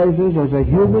arises as a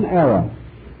human error,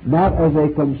 not as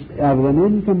an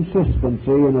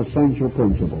inconsistency in essential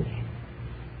principles.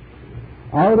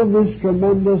 Out of this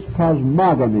tremendous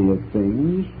cosmogony of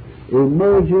things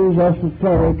emerges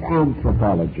esoteric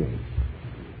anthropology,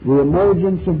 the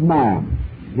emergence of man,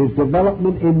 his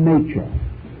development in nature,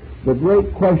 the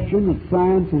great question that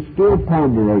science is still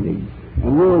ponderating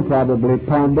and will probably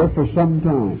ponder for some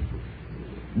time,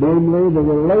 namely the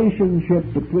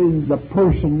relationship between the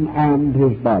person and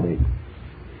his body.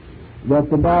 That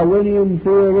the Darwinian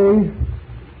theory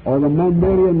or the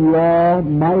Mendelian law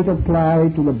might apply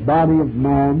to the body of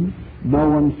man, no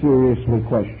one seriously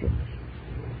questions.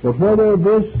 But whether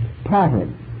this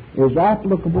pattern is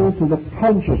applicable to the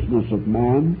consciousness of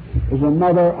man is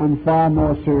another and far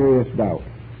more serious doubt.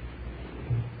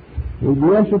 In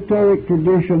the esoteric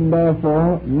tradition,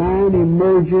 therefore, man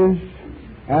emerges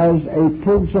as a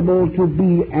principle to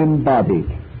be embodied.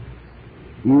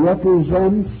 He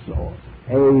represents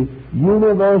a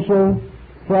universal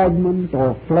fragment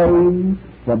or flame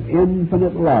from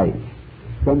infinite life,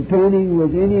 containing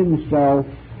within himself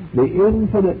the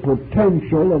infinite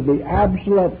potential of the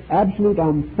absolute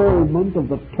unfoldment of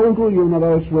the total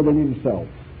universe within himself.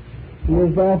 He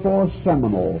is therefore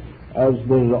seminal, as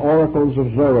the oracles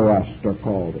of Zoroaster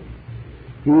called it.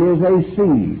 He is a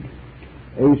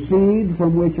seed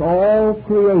from which all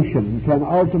creation can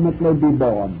ultimately be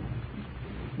born.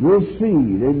 This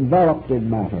seed, enveloped in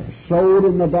matter, sowed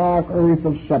in the dark earth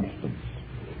of substance,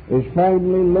 is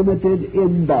finally limited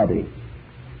in body.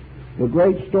 The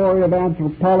great story of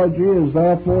anthropology is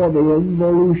therefore the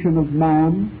involution of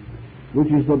man,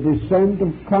 which is the descent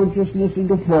of consciousness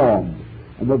into form,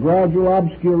 and the gradual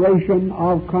obscuration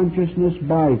of consciousness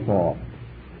by form.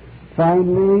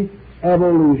 Finally,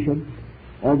 evolution,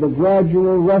 or the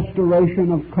gradual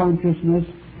restoration of consciousness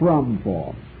from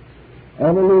form.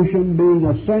 Evolution being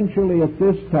essentially at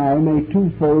this time a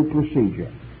twofold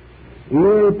procedure.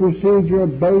 A procedure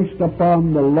based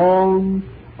upon the long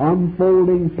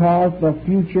unfolding path of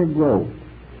future growth,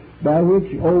 by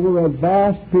which over a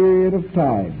vast period of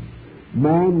time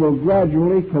man will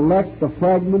gradually collect the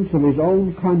fragments of his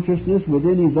own consciousness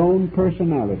within his own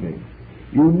personality,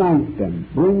 unite them,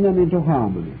 bring them into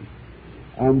harmony,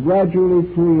 and gradually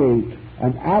create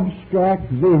an abstract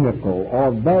vehicle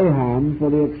or bayhan for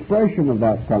the expression of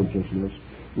that consciousness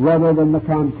rather than the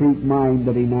concrete mind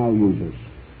that he now uses.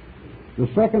 The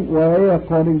second way,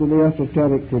 according to the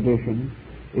esoteric tradition,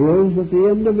 is that the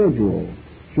individual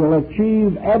shall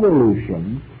achieve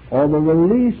evolution or the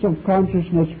release of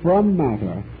consciousness from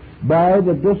matter by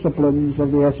the disciplines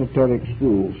of the esoteric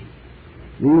schools.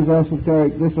 These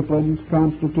esoteric disciplines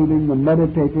constituting the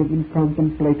meditative and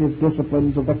contemplative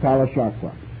disciplines of the Kala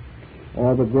Chakra,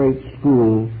 or the great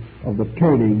school of the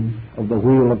turning of the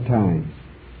wheel of time.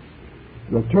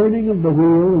 The turning of the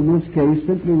wheel in this case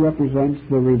simply represents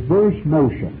the reverse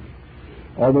motion,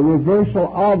 or the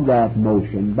reversal of that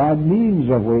motion by means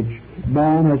of which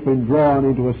man has been drawn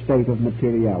into a state of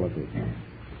materiality.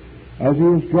 As he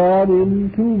is drawn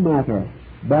into matter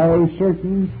by a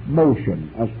certain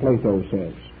motion, as Plato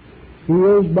says, he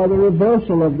is by the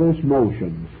reversal of this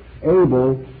motion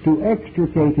able to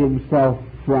extricate himself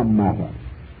from matter.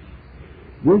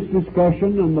 This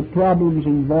discussion and the problems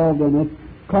involved in it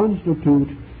constitute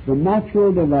the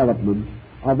natural development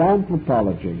of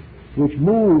anthropology, which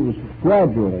moves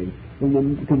gradually from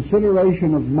the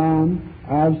consideration of man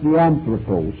as the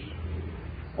anthropos,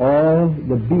 or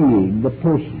the being, the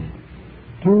person,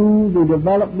 to the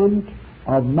development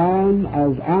of man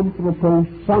as anthropos,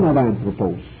 son of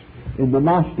anthropos, in the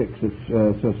Gnostic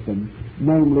system,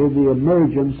 namely the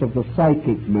emergence of the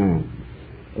psychic man,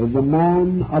 the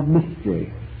man of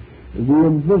mystery, the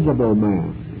invisible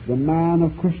man, the man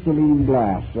of crystalline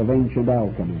glass of ancient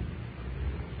alchemy.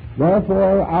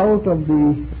 Therefore, out of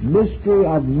the mystery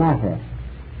of matter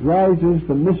rises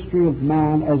the mystery of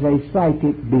man as a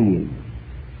psychic being.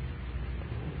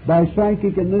 By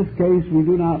psychic in this case we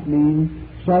do not mean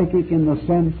psychic in the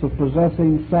sense of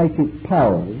possessing psychic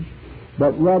powers,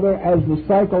 but rather as the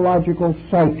psychological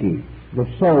psyche, the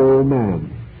soul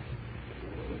man.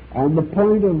 And the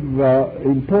point of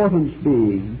importance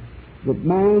being that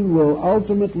man will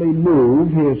ultimately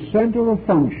move his center of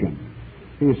function,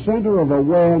 his center of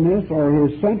awareness, or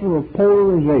his center of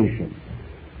polarization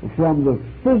from the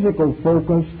physical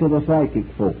focus to the psychic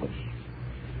focus.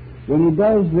 When he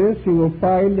does this, he will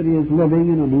find that he is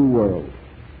living in a new world.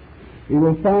 He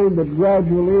will find that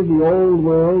gradually the old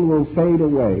world will fade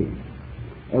away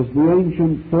as the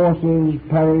ancient forces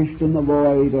perished in the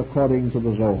void according to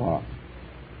the Zohar.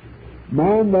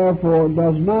 Man, therefore,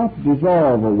 does not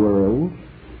dissolve a world,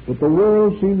 but the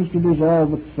world seems to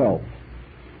dissolve itself.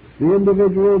 The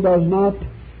individual does not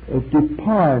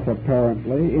depart,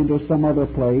 apparently, into some other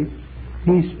place.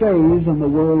 He stays and the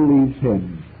world leaves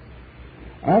him.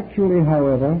 Actually,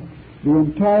 however, the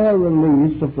entire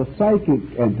release of the psychic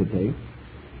entity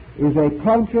is a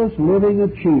conscious living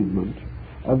achievement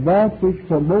of that which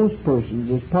for most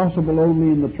persons is possible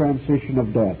only in the transition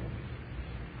of death.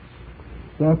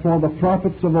 Therefore, the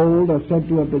prophets of old are said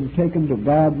to have been taken to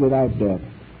God without death,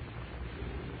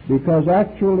 because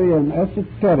actually and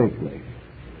esoterically,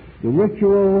 the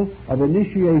ritual of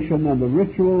initiation and the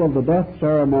ritual of the death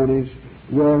ceremonies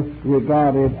were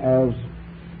regarded as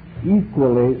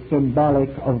equally symbolic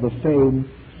of the same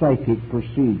psychic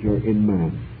procedure in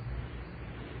man.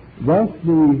 Thus,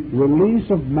 the release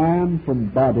of man from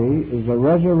body is a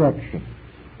resurrection,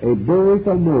 a birth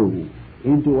anew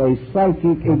into a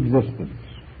psychic existence,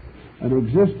 an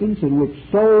existence in which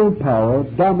soul power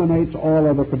dominates all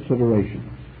other considerations.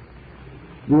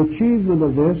 The achievement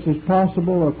of this is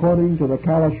possible, according to the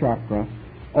Kala Chakra,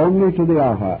 only to the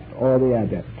Arhat, or the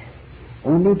adept,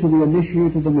 only to the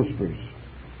initiate of the mysteries.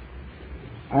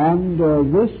 And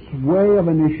this way of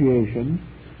initiation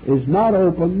is not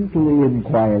open to the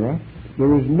inquirer.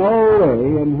 There is no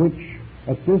way in which,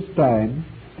 at this time,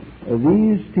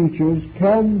 these teachers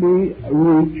can be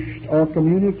reached or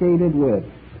communicated with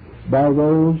by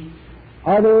those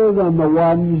other than the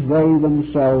ones they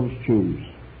themselves choose.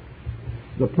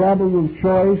 The problem of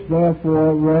choice,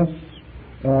 therefore, rests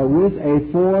with a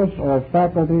force or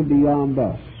faculty beyond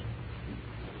us.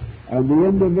 And the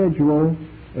individual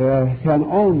can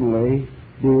only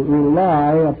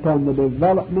rely upon the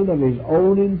development of his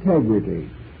own integrity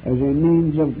as a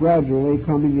means of gradually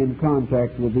coming in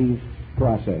contact with these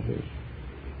processes.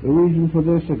 The reason for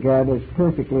this, again, is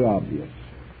perfectly obvious.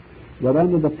 That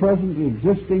under the present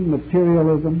existing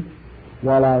materialism,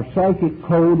 while our psychic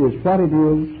code is what it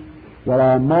is, while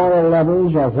our moral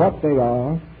levels are what they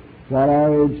are, while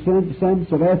our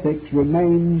sense of ethics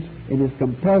remains in its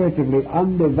comparatively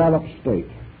undeveloped state,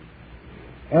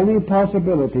 any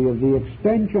possibility of the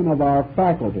extension of our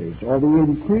faculties or the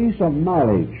increase of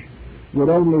knowledge would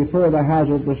only further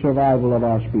hazard the survival of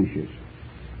our species.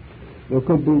 There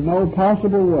could be no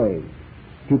possible way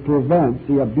to prevent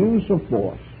the abuse of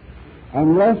force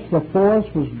unless the force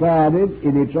was guarded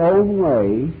in its own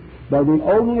way by the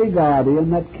only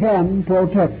guardian that can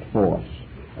protect force,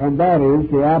 and that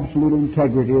is the absolute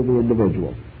integrity of the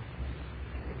individual.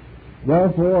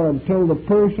 Therefore, until the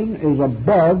person is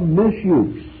above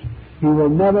misuse, he will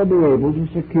never be able to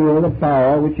secure the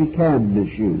power which he can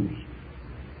misuse.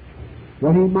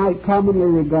 What he might commonly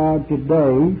regard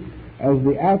today as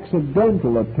the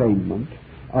accidental attainment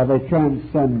of a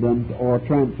transcendent or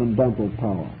transcendental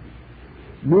power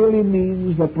merely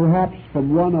means that perhaps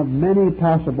from one of many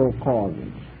possible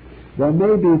causes there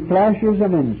may be flashes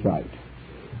of insight,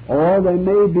 or there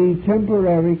may be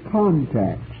temporary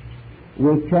contacts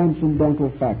with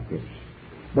transcendental factors.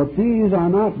 But these are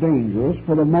not dangerous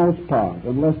for the most part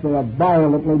unless they are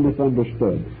violently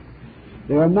misunderstood.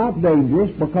 They are not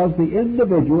dangerous because the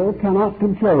individual cannot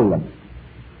control them.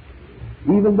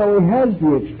 Even though he has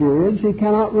the experience, he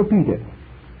cannot repeat it.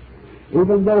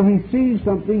 Even though he sees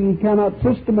something, he cannot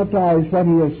systematize what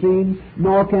he has seen,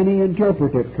 nor can he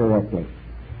interpret it correctly.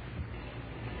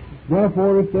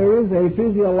 Therefore, if there is a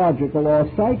physiological or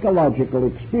psychological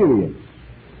experience,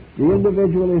 the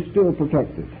individual is still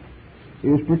protected. He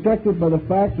is protected by the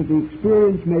fact that the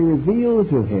experience may reveal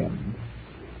to him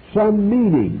some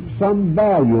meaning, some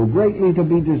value greatly to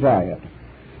be desired,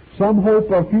 some hope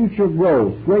of future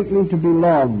growth greatly to be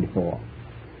longed for.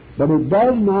 But it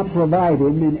does not provide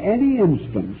him in any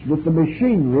instance with the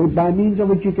machinery by means of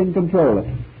which he can control it.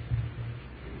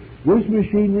 This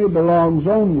machinery belongs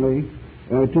only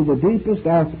to the deepest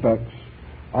aspects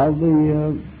of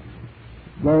the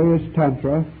various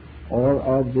Tantra or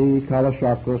of the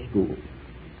Kalachakra school.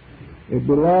 It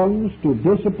belongs to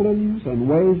disciplines and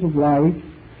ways of life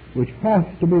which have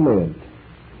to be lived.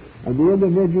 And the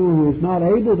individual who is not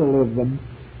able to live them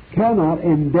cannot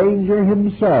endanger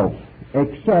himself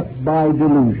except by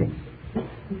delusion.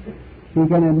 He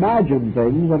can imagine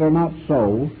things that are not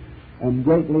so and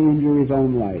greatly injure his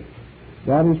own life.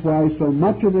 That is why so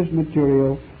much of this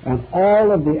material and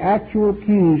all of the actual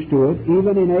keys to it,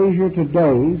 even in Asia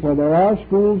today, where there are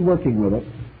schools working with it,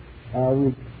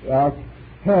 are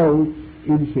held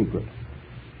in secret.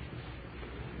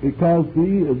 Because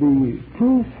the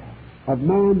proof of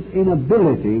man's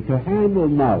inability to handle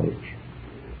knowledge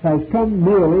has come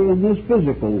merely in this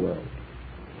physical world.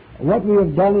 What we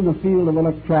have done in the field of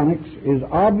electronics is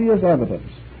obvious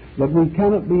evidence that we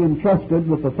cannot be entrusted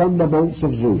with the thunderbolts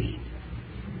of Zeus.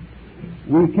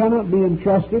 We cannot be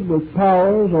entrusted with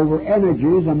powers over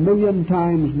energies 1,000,000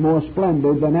 times more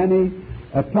splendid than any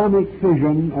atomic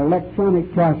fission or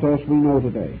electronic process we know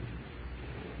today.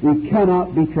 We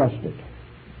cannot be trusted.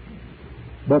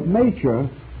 But nature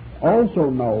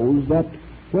also knows that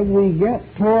when we get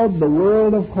toward the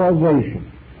world of causation,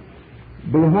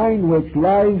 behind which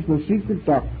lies the secret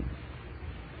doctrine,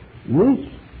 this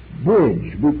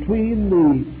bridge between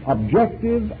the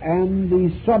objective and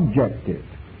the subjective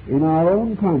in our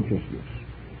own consciousness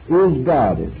is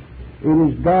guarded. It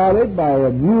is guarded by a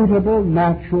mutable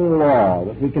natural law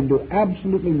that we can do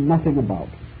absolutely nothing about.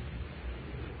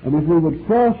 And if we would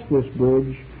cross this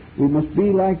bridge, we must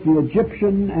be like the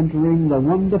Egyptian entering the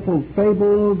wonderful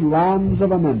fabled lands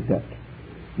of Amentet.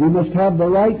 We must have the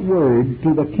right word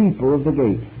to the keeper of the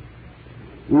gate.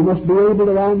 We must be able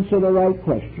to answer the right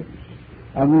questions,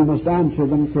 and we must answer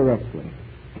them correctly.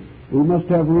 We must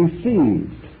have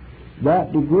received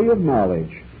that degree of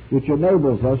knowledge which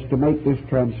enables us to make this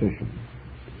transition.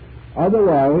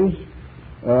 Otherwise,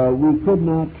 we could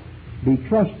not be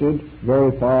trusted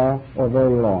very far or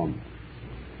very long.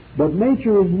 But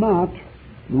nature is not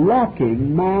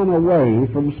locking man away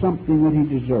from something that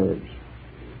he deserves,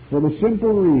 for the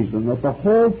simple reason that the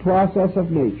whole process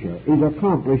of nature is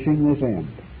accomplishing this end.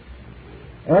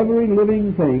 Every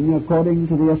living thing, according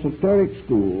to the esoteric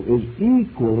school, is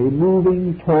equally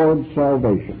moving towards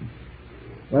salvation.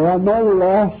 There are no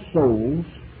lost souls.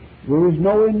 There is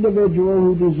no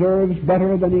individual who deserves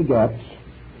better than he gets.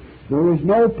 There is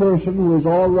no person who is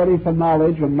all ready for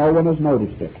knowledge and no one has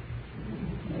noticed it.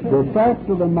 The fact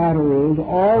of the matter is,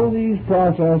 all these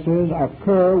processes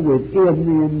occur within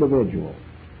the individual.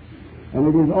 And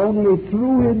it is only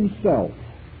through himself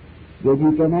that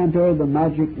he can enter the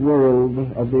magic world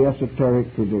of the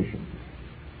esoteric tradition.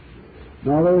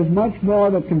 Now, there is much more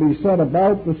that can be said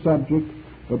about the subject,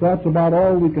 but that's about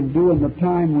all we can do in the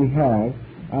time we have,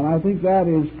 and I think that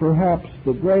is perhaps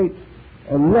the great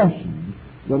lesson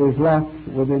that is left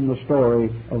within the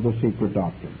story of the secret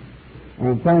doctrine.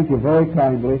 And thank you very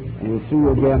kindly, and we'll see you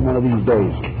again one of these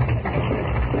days.